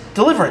His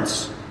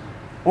deliverance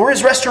or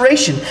His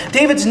restoration.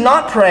 David's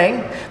not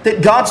praying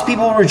that God's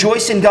people will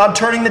rejoice in God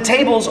turning the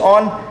tables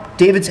on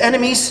David's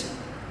enemies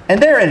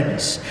and their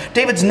enemies.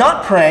 David's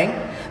not praying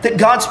that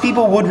God's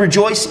people would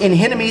rejoice in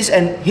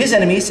His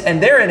enemies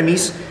and their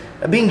enemies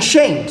being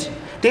shamed.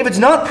 David's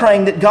not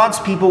praying that God's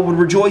people would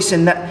rejoice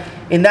in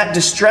that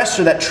distress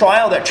or that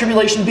trial, that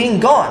tribulation being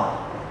gone.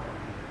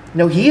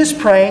 No, he is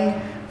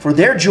praying for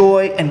their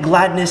joy and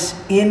gladness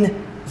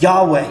in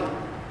Yahweh.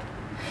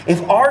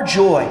 If our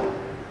joy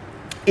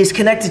is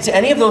connected to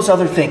any of those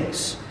other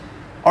things,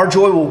 our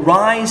joy will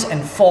rise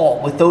and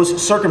fall with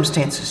those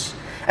circumstances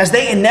as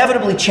they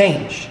inevitably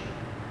change.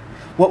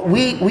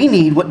 we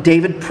need what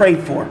David prayed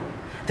for,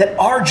 that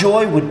our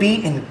joy would be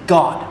in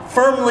God,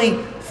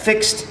 firmly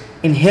fixed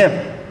in Him.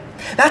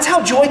 That's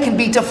how joy can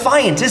be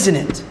defiant, isn't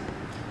it?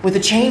 With the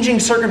changing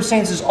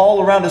circumstances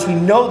all around us, we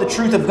know the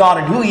truth of God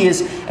and who He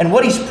is and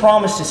what He's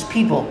promised His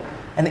people,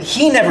 and that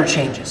He never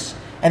changes,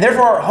 and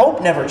therefore our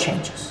hope never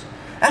changes.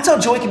 That's how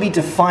joy can be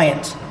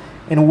defiant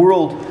in a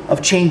world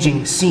of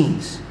changing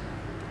scenes.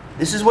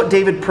 This is what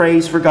David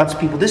prays for God's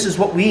people. This is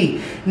what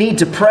we need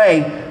to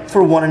pray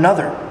for one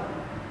another.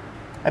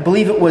 I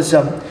believe it was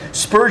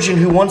Spurgeon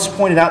who once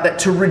pointed out that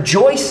to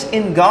rejoice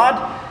in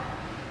God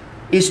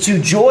is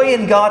to joy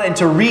in God and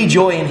to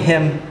rejoy in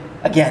Him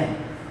again.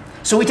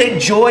 So we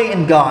take joy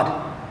in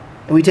God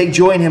and we take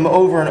joy in Him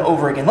over and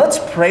over again. Let's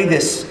pray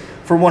this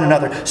for one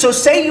another. So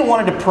say you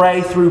wanted to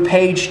pray through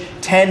page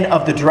 10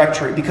 of the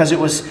directory because it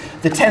was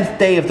the 10th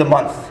day of the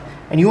month,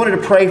 and you wanted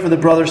to pray for the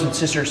brothers and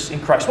sisters in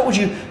Christ. What would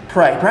you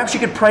pray? Perhaps you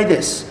could pray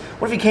this.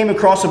 What if you came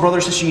across a brother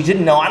or sister you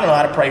didn't know? I don't know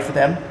how to pray for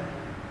them.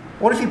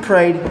 What if you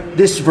prayed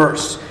this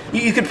verse?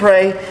 You could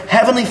pray,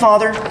 Heavenly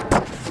Father,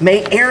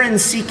 may Aaron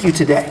seek you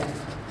today.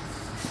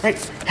 Right?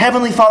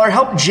 Heavenly Father,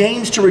 help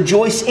James to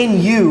rejoice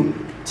in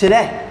you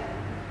today.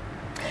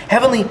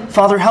 Heavenly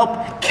Father,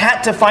 help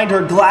Kat to find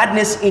her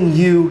gladness in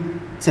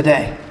you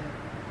today.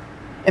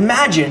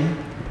 Imagine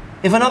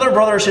if another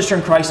brother or sister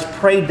in Christ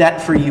prayed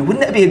that for you.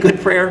 Wouldn't that be a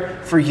good prayer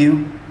for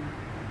you?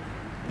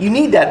 You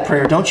need that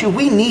prayer, don't you?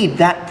 We need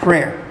that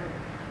prayer.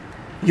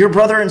 Your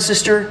brother and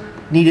sister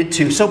need it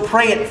too. So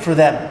pray it for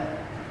them.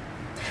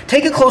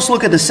 Take a close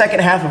look at the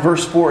second half of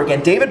verse 4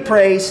 again. David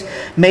prays,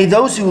 may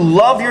those who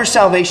love your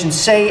salvation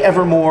say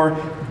evermore,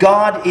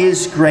 God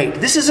is great.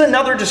 This is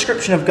another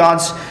description of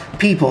God's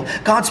people.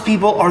 God's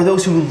people are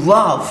those who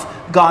love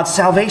God's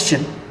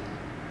salvation.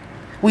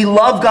 We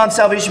love God's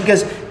salvation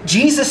because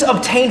Jesus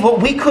obtained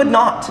what we could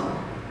not.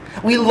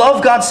 We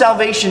love God's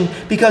salvation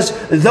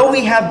because though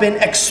we have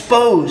been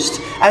exposed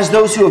as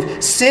those who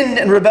have sinned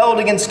and rebelled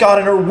against God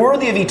and are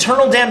worthy of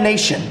eternal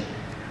damnation,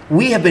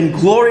 we have been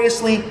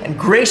gloriously and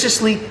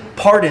graciously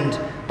pardoned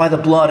by the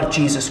blood of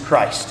Jesus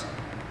Christ.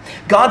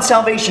 God's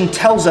salvation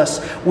tells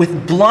us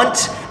with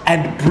blunt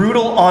and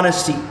brutal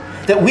honesty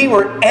that we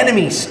were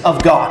enemies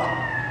of God,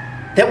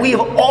 that we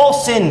have all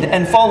sinned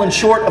and fallen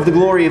short of the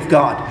glory of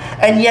God.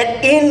 And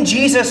yet in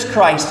Jesus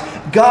Christ,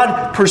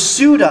 God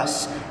pursued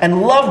us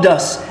and loved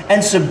us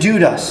and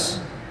subdued us.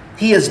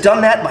 He has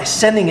done that by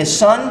sending His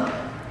Son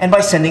and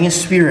by sending His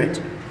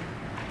Spirit.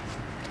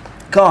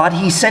 God,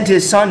 He sent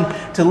His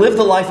Son to live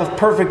the life of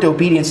perfect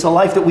obedience, the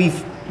life that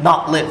we've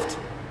not lived.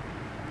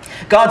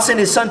 God sent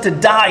His Son to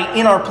die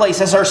in our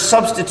place as our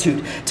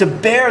substitute, to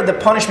bear the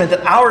punishment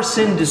that our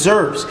sin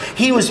deserves.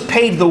 He was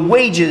paid the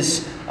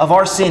wages of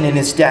our sin in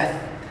His death.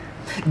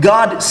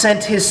 God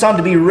sent His Son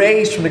to be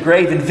raised from the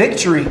grave in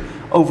victory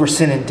over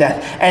sin and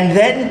death. And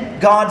then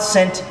God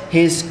sent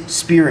His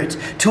Spirit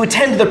to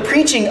attend the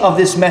preaching of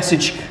this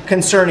message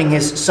concerning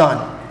His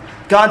Son.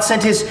 God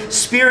sent His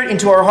Spirit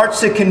into our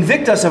hearts to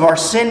convict us of our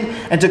sin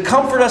and to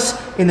comfort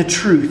us in the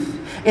truth.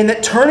 In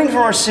that turning from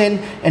our sin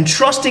and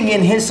trusting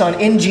in His Son,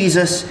 in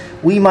Jesus,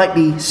 we might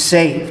be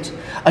saved,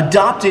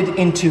 adopted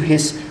into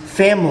His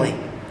family,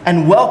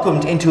 and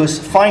welcomed into His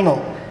final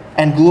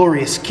and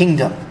glorious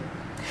kingdom.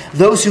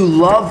 Those who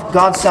love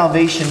God's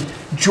salvation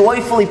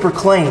joyfully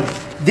proclaim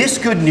this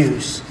good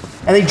news.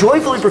 And they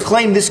joyfully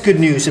proclaim this good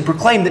news and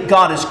proclaim that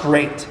God is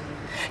great.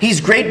 He's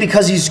great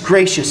because He's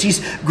gracious.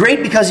 He's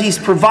great because He's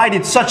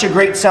provided such a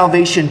great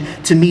salvation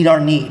to meet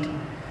our need.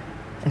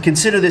 And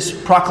consider this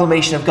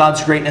proclamation of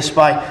God's greatness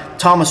by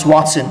Thomas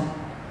Watson.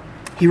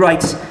 He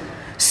writes,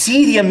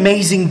 see the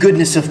amazing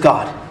goodness of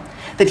God,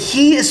 that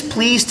He is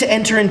pleased to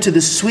enter into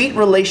the sweet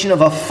relation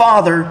of a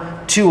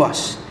father to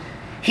us.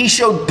 He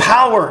showed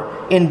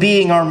power in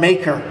being our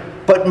Maker,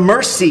 but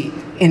mercy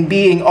in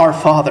being our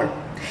Father.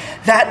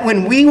 That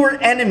when we were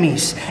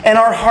enemies and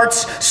our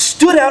hearts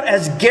stood out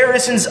as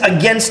garrisons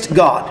against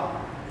God,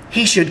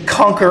 He should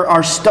conquer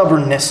our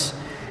stubbornness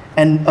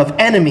and of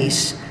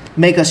enemies,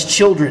 make us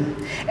children,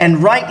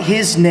 and write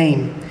His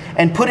name,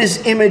 and put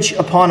His image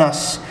upon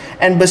us,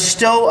 and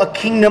bestow a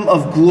kingdom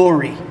of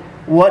glory.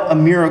 What a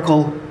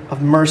miracle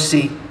of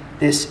mercy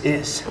this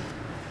is.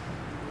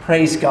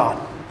 Praise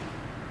God.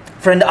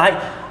 Friend,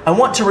 I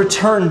want to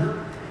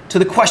return to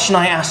the question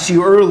I asked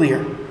you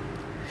earlier.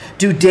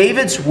 Do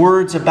David's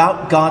words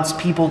about God's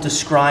people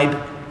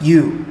describe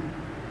you?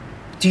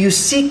 Do you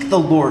seek the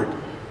Lord?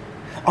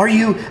 Are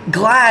you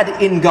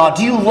glad in God?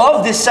 Do you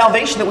love this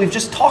salvation that we've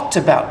just talked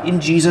about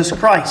in Jesus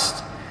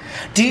Christ?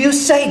 Do you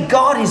say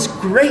God is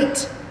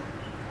great?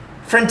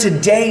 Friend,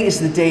 today is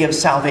the day of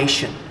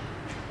salvation.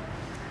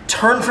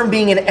 Turn from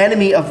being an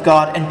enemy of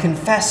God and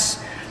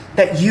confess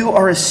that you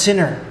are a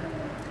sinner.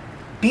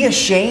 Be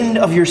ashamed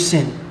of your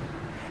sin,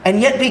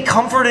 and yet be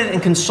comforted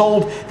and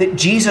consoled that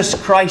Jesus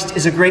Christ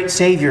is a great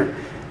Savior,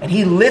 and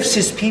He lifts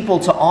His people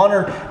to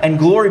honor and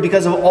glory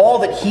because of all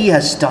that He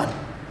has done.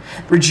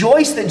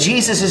 Rejoice that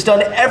Jesus has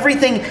done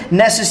everything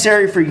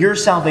necessary for your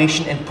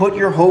salvation and put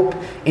your hope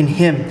in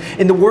Him.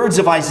 In the words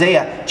of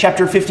Isaiah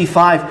chapter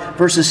 55,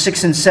 verses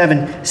 6 and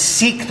 7,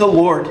 seek the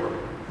Lord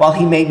while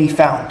he may be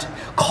found.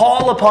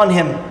 Call upon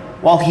him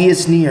while he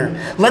is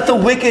near. Let the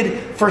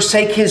wicked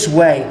forsake his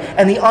way,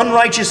 and the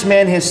unrighteous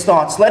man his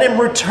thoughts. Let him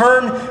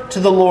return to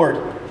the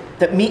Lord,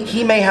 that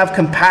he may have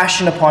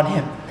compassion upon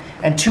him,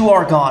 and to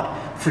our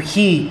God, for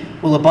he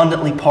will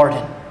abundantly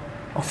pardon.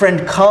 Oh,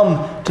 friend,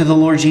 come to the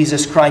Lord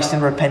Jesus Christ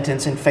in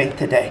repentance and faith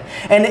today.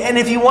 And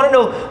if you want to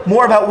know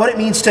more about what it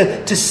means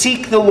to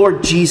seek the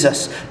Lord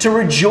Jesus, to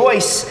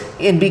rejoice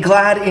and be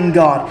glad in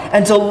God,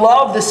 and to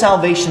love the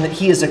salvation that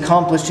he has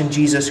accomplished in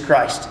Jesus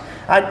Christ,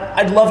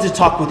 I'd love to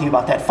talk with you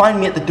about that. Find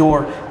me at the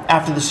door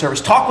after the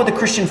service. Talk with a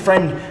Christian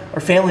friend or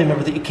family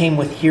member that you came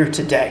with here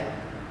today.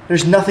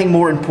 There's nothing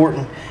more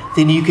important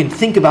than you can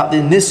think about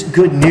than this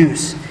good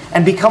news,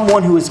 and become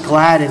one who is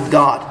glad in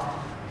God.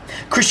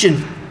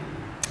 Christian,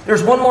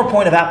 there's one more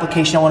point of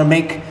application I want to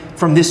make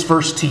from this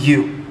verse to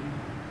you.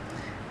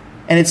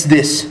 And it's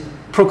this.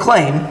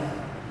 Proclaim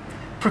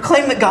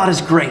that God is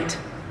great.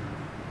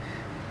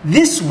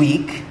 This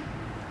week,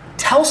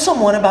 tell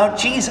someone about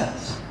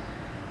Jesus.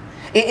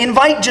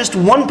 Invite just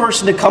one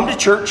person to come to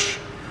church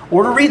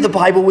or to read the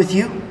Bible with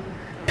you.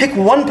 Pick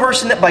one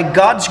person that by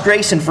God's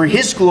grace and for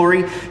his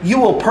glory, you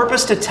will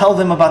purpose to tell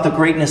them about the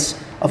greatness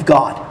of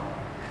God.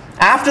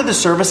 After the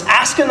service,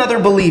 ask another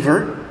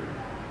believer,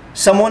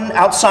 someone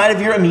outside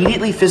of your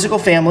immediately physical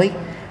family,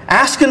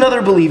 ask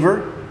another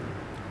believer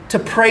to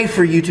pray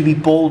for you to be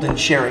bold in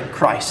sharing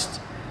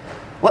Christ.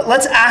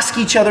 Let's ask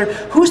each other,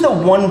 who's the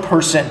one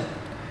person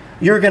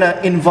you're going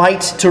to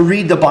invite to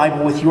read the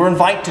Bible with you or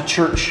invite to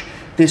church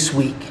this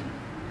week?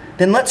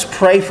 Then let's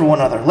pray for one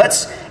another.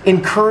 Let's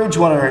encourage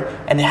one another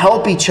and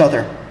help each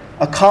other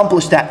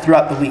accomplish that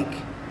throughout the week.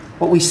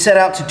 What we set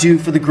out to do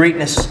for the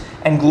greatness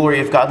and glory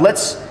of God.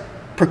 Let's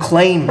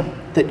proclaim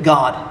that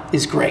God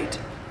is great.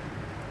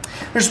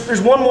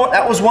 There's one more.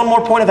 That was one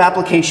more point of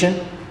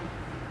application.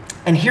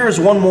 And here is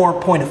one more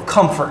point of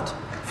comfort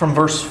from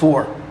verse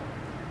 4.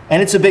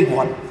 And it's a big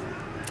one.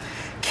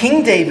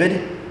 King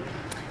David,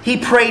 he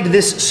prayed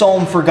this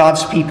psalm for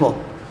God's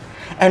people.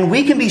 And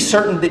we can be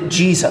certain that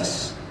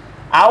Jesus,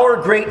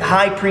 our great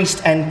high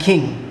priest and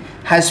king,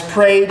 has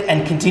prayed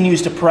and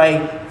continues to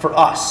pray for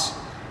us.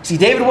 See,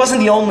 David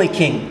wasn't the only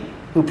king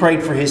who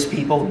prayed for his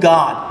people.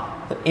 God,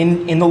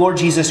 in the Lord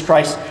Jesus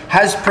Christ,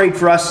 has prayed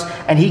for us,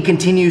 and he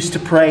continues to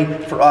pray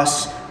for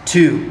us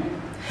too.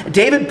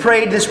 David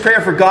prayed this prayer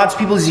for God's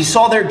people as he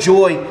saw their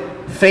joy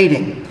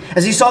fading,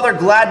 as he saw their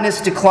gladness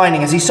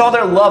declining, as he saw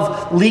their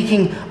love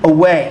leaking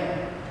away,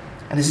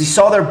 and as he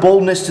saw their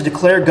boldness to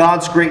declare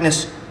God's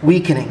greatness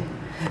weakening.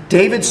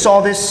 David saw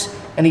this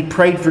and he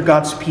prayed for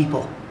God's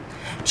people.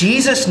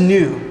 Jesus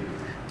knew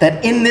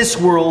that in this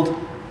world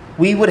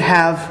we would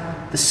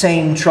have the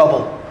same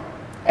trouble.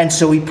 And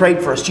so he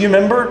prayed for us. Do you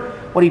remember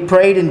what he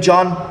prayed in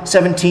John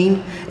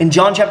 17? In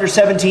John chapter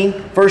 17,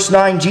 verse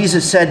 9,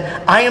 Jesus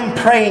said, I am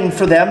praying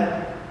for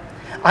them.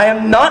 I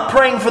am not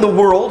praying for the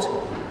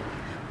world,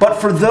 but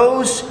for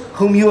those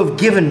whom you have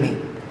given me,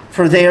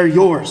 for they are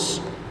yours.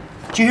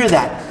 Did you hear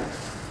that?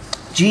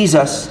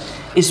 Jesus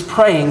is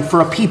praying for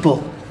a people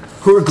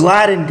who are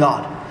glad in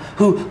God,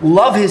 who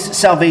love his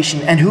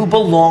salvation, and who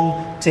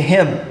belong to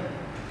him.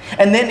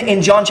 And then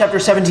in John chapter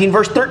 17,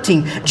 verse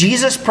 13,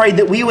 Jesus prayed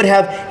that we would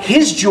have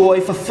his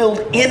joy fulfilled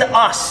in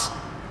us,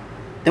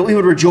 that we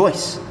would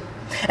rejoice.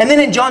 And then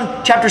in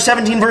John chapter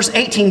 17, verse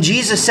 18,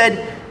 Jesus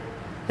said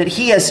that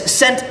he has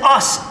sent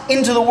us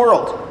into the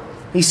world.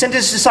 He sent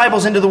his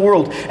disciples into the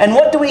world. And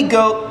what do we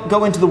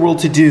go into the world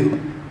to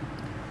do?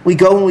 We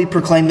go and we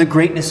proclaim the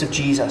greatness of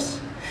Jesus.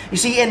 You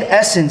see, in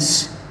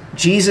essence,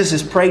 Jesus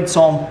has prayed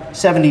Psalm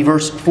 70,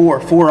 verse 4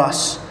 for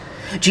us.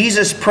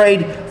 Jesus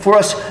prayed for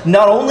us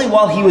not only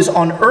while he was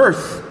on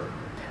earth,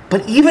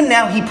 but even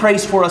now he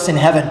prays for us in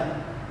heaven.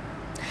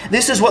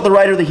 This is what the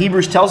writer of the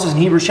Hebrews tells us in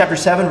Hebrews chapter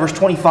 7, verse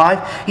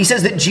 25. He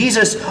says that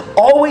Jesus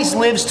always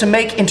lives to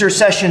make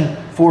intercession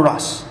for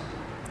us.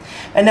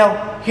 And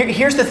now,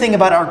 here's the thing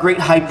about our great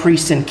high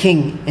priest and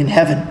king in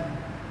heaven.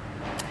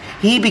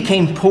 He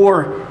became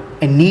poor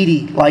and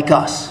needy like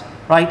us,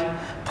 right?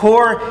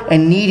 Poor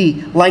and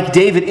needy like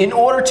David in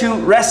order to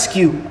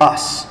rescue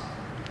us.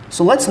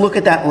 So let's look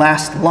at that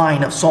last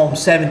line of Psalm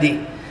 70,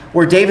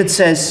 where David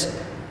says,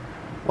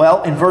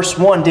 well, in verse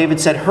 1, David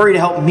said, hurry to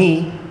help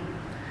me.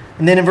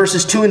 And then in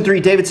verses 2 and 3,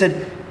 David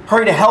said,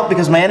 hurry to help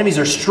because my enemies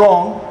are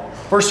strong.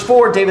 Verse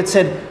 4, David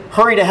said,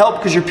 hurry to help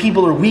because your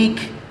people are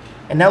weak.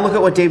 And now look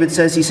at what David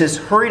says. He says,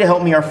 hurry to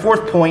help me, our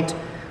fourth point.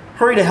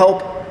 Hurry to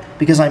help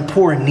because I'm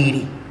poor and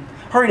needy.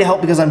 Hurry to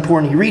help because I'm poor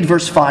and needy. Read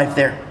verse 5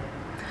 there.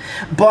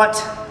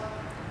 But,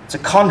 it's a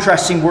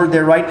contrasting word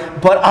there,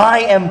 right? But I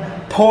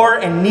am poor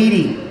and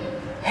needy.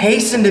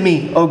 Hasten to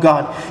me, O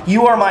God.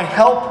 You are my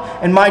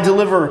help and my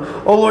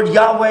deliverer. O Lord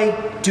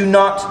Yahweh, do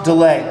not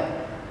delay.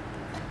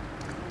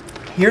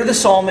 Here the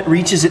psalm, it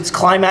reaches its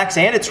climax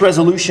and its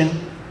resolution.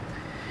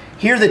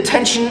 Here the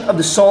tension of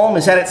the psalm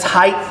is at its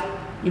height.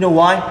 You know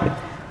why?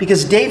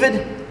 Because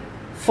David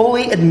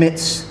fully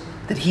admits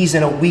that he's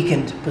in a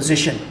weakened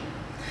position.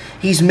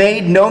 He's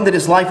made known that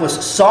his life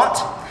was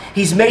sought.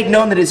 He's made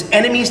known that his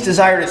enemies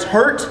desired his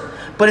hurt.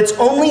 But it's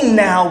only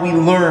now we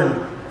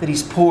learn that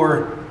he's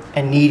poor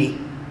and needy.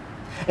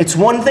 It's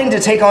one thing to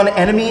take on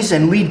enemies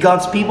and lead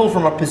God's people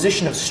from a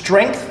position of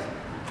strength,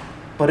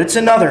 but it's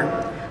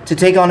another to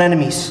take on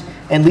enemies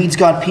and leads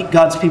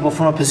God's people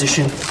from a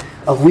position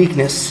of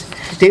weakness.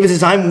 David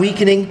says, I'm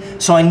weakening,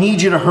 so I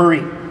need you to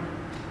hurry.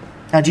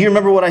 Now, do you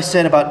remember what I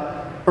said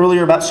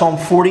earlier about Psalm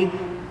 40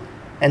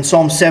 and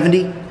Psalm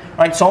 70? All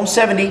right, Psalm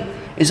 70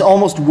 is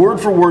almost word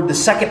for word the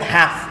second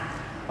half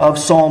of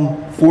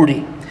Psalm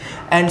 40.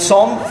 And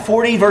Psalm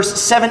 40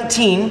 verse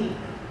 17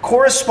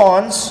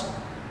 corresponds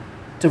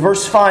to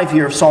verse 5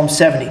 here of Psalm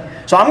 70.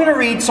 So I'm going to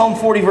read Psalm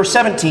 40 verse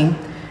 17,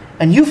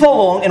 and you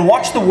follow along and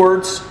watch the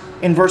words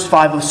in verse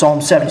 5 of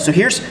Psalm 70. So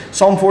here's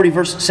Psalm 40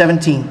 verse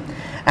 17.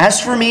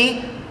 As for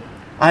me,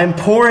 I am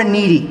poor and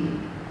needy,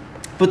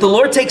 but the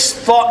Lord takes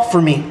thought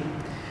for me.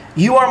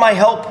 You are my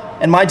help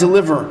and my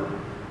deliverer.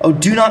 Oh,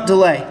 do not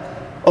delay,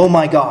 oh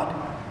my God.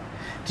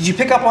 Did you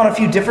pick up on a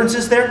few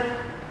differences there?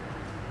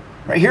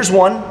 Right, here's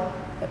one.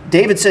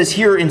 David says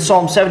here in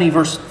Psalm 70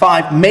 verse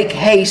 5, make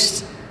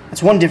haste.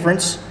 That's one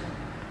difference.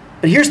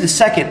 But here's the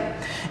second.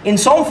 In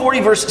Psalm 40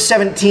 verse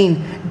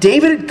 17,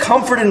 David had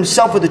comforted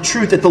himself with the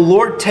truth that the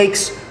Lord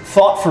takes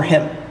thought for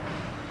him.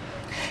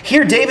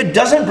 Here David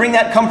doesn't bring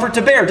that comfort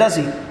to bear, does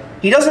he?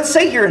 He doesn't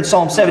say here in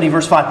Psalm 70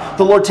 verse 5,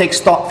 the Lord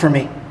takes thought for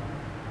me.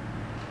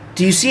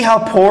 Do you see how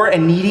poor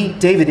and needy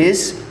David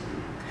is?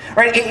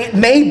 Right? It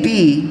may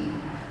be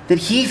that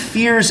he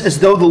fears as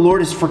though the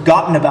Lord has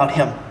forgotten about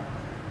him.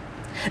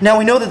 Now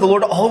we know that the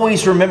Lord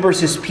always remembers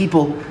his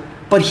people,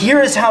 but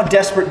here is how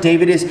desperate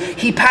David is.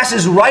 He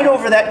passes right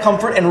over that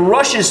comfort and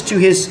rushes to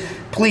his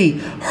plea.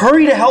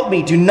 Hurry to help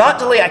me. Do not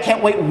delay. I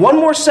can't wait one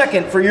more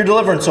second for your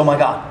deliverance, oh my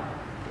God.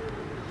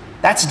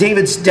 That's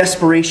David's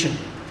desperation.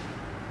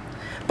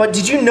 But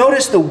did you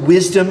notice the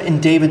wisdom in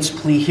David's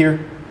plea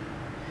here?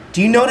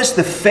 Do you notice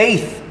the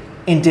faith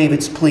in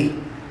David's plea?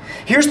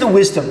 Here's the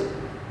wisdom.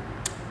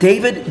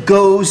 David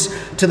goes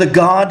to the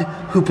God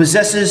who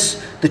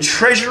possesses the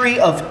treasury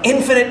of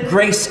infinite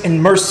grace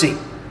and mercy.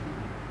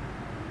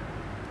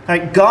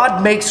 Right,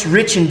 God makes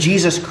rich in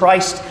Jesus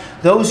Christ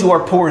those who are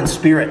poor in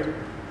spirit.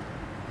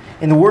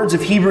 In the words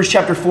of Hebrews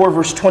chapter 4,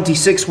 verse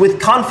 26, with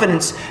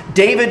confidence,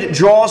 David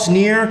draws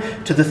near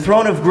to the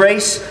throne of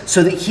grace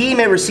so that he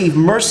may receive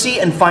mercy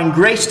and find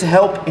grace to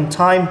help in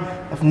time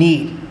of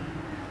need.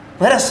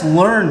 Let us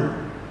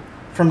learn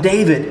from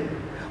David.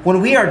 When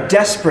we are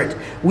desperate,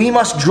 we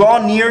must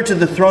draw near to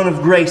the throne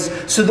of grace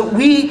so that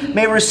we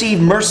may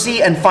receive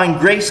mercy and find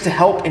grace to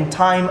help in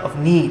time of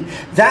need.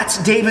 That's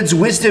David's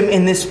wisdom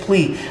in this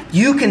plea.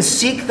 You can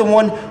seek the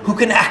one who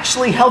can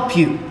actually help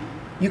you.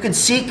 You can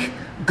seek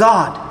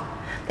God.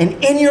 And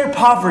in your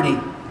poverty,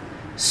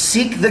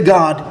 seek the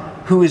God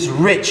who is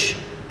rich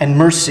in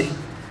mercy.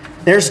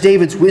 There's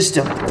David's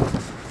wisdom.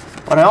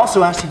 But I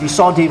also asked if you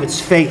saw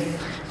David's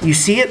faith. You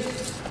see it?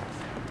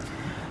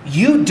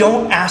 You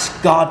don't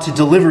ask God to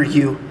deliver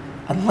you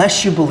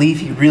unless you believe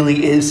He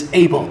really is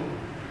able.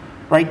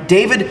 Right?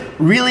 David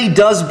really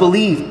does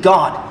believe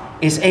God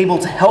is able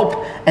to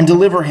help and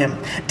deliver him.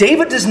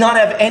 David does not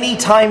have any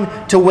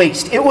time to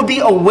waste. It would be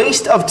a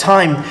waste of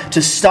time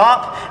to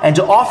stop and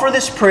to offer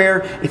this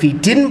prayer if he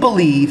didn't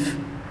believe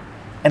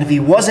and if he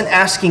wasn't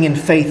asking in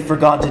faith for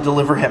God to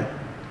deliver him.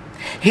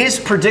 His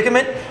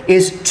predicament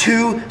is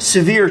too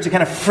severe to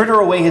kind of fritter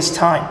away his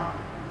time.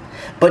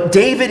 But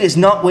David is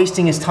not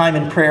wasting his time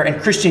in prayer.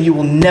 And Christian, you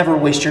will never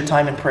waste your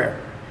time in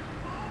prayer.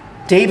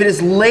 David is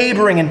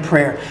laboring in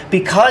prayer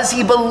because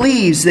he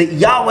believes that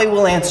Yahweh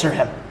will answer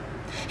him.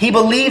 He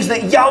believes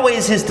that Yahweh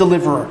is his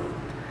deliverer.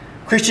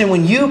 Christian,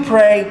 when you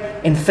pray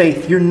in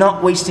faith, you're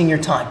not wasting your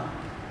time.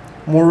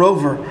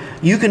 Moreover,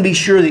 you can be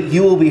sure that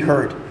you will be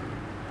heard.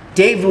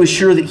 David was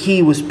sure that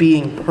he was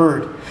being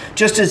heard.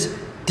 Just as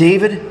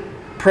David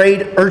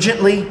prayed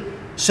urgently,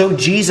 so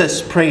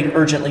Jesus prayed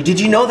urgently. Did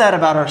you know that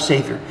about our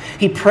Savior?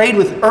 He prayed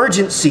with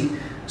urgency.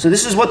 So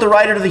this is what the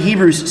writer to the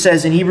Hebrews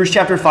says in Hebrews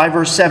chapter 5,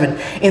 verse 7.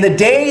 In the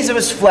days of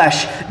his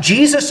flesh,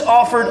 Jesus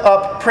offered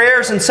up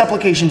prayers and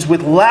supplications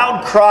with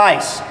loud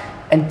cries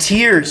and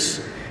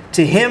tears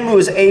to him who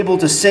was able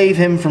to save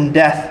him from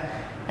death.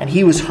 And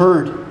he was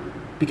heard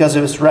because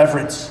of his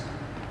reverence.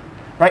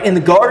 Right? In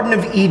the Garden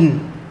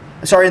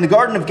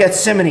of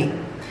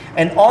Gethsemane,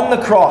 and on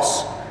the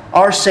cross,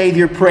 our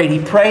Savior prayed. He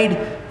prayed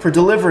for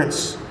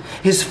deliverance.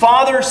 His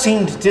Father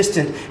seemed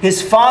distant.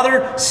 His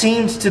Father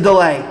seemed to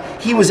delay.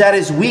 He was at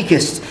his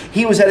weakest.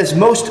 He was at his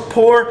most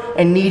poor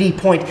and needy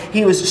point.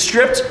 He was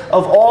stripped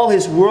of all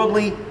his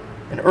worldly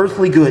and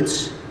earthly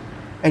goods.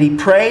 And he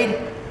prayed,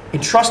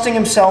 entrusting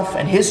himself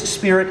and his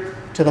spirit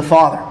to the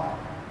Father.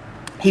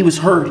 He was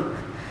heard.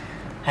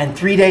 And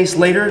 3 days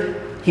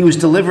later, he was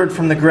delivered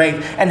from the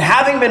grave. And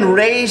having been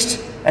raised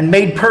and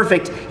made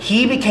perfect,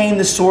 he became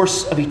the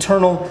source of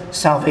eternal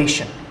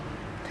salvation.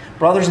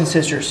 Brothers and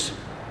sisters,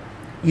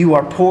 you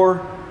are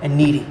poor and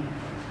needy.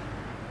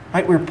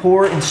 Right? We're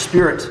poor in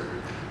spirit.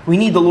 We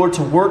need the Lord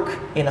to work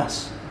in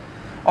us.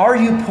 Are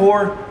you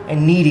poor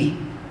and needy?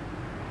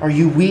 Are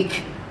you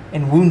weak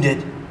and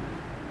wounded?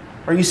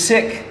 Are you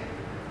sick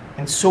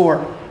and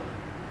sore?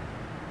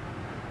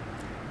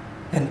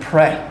 Then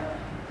pray.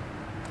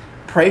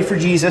 Pray for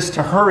Jesus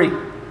to hurry.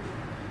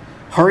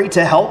 Hurry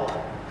to help.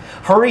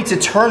 Hurry to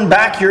turn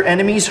back your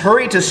enemies.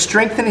 Hurry to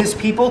strengthen his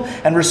people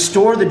and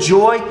restore the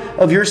joy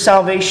of your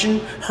salvation.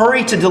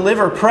 Hurry to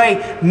deliver.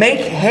 Pray,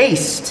 make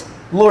haste,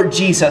 Lord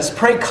Jesus.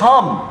 Pray,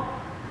 come,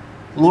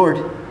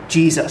 Lord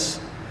Jesus.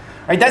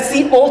 All right, that's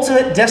the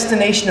ultimate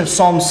destination of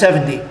Psalm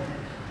 70,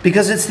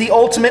 because it's the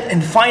ultimate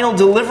and final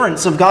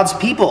deliverance of God's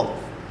people.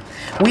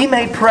 We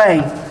may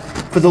pray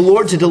for the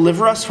Lord to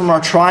deliver us from our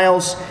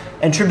trials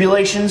and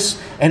tribulations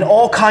and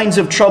all kinds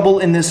of trouble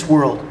in this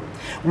world.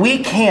 We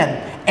can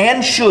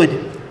and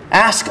should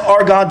ask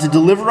our God to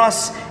deliver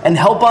us and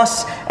help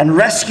us and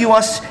rescue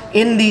us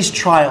in these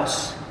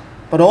trials.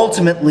 But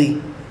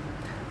ultimately,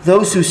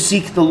 those who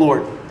seek the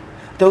Lord,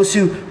 those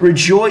who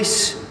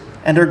rejoice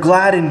and are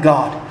glad in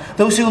God,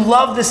 those who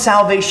love the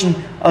salvation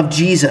of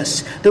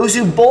Jesus, those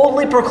who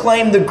boldly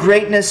proclaim the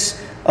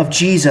greatness of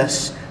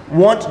Jesus,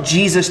 want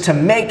Jesus to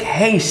make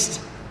haste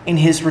in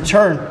his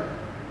return.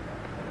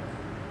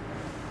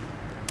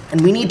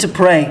 And we need to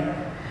pray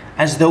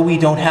as though we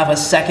don't have a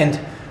second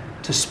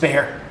to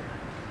spare.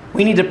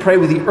 We need to pray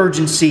with the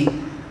urgency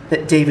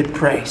that David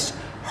prays.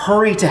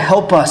 Hurry to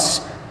help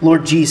us,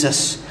 Lord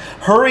Jesus.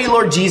 Hurry,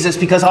 Lord Jesus,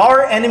 because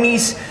our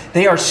enemies,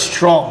 they are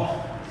strong.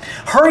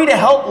 Hurry to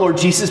help, Lord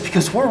Jesus,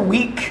 because we're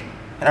weak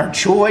and our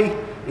joy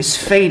is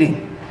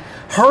fading.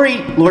 Hurry,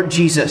 Lord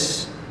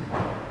Jesus.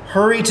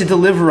 Hurry to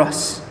deliver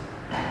us.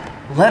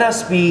 Let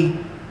us be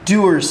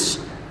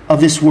doers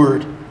of this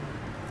word.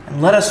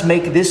 And let us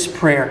make this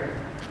prayer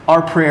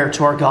our prayer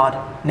to our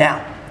God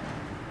now.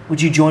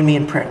 Would you join me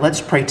in prayer?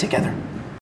 Let's pray together.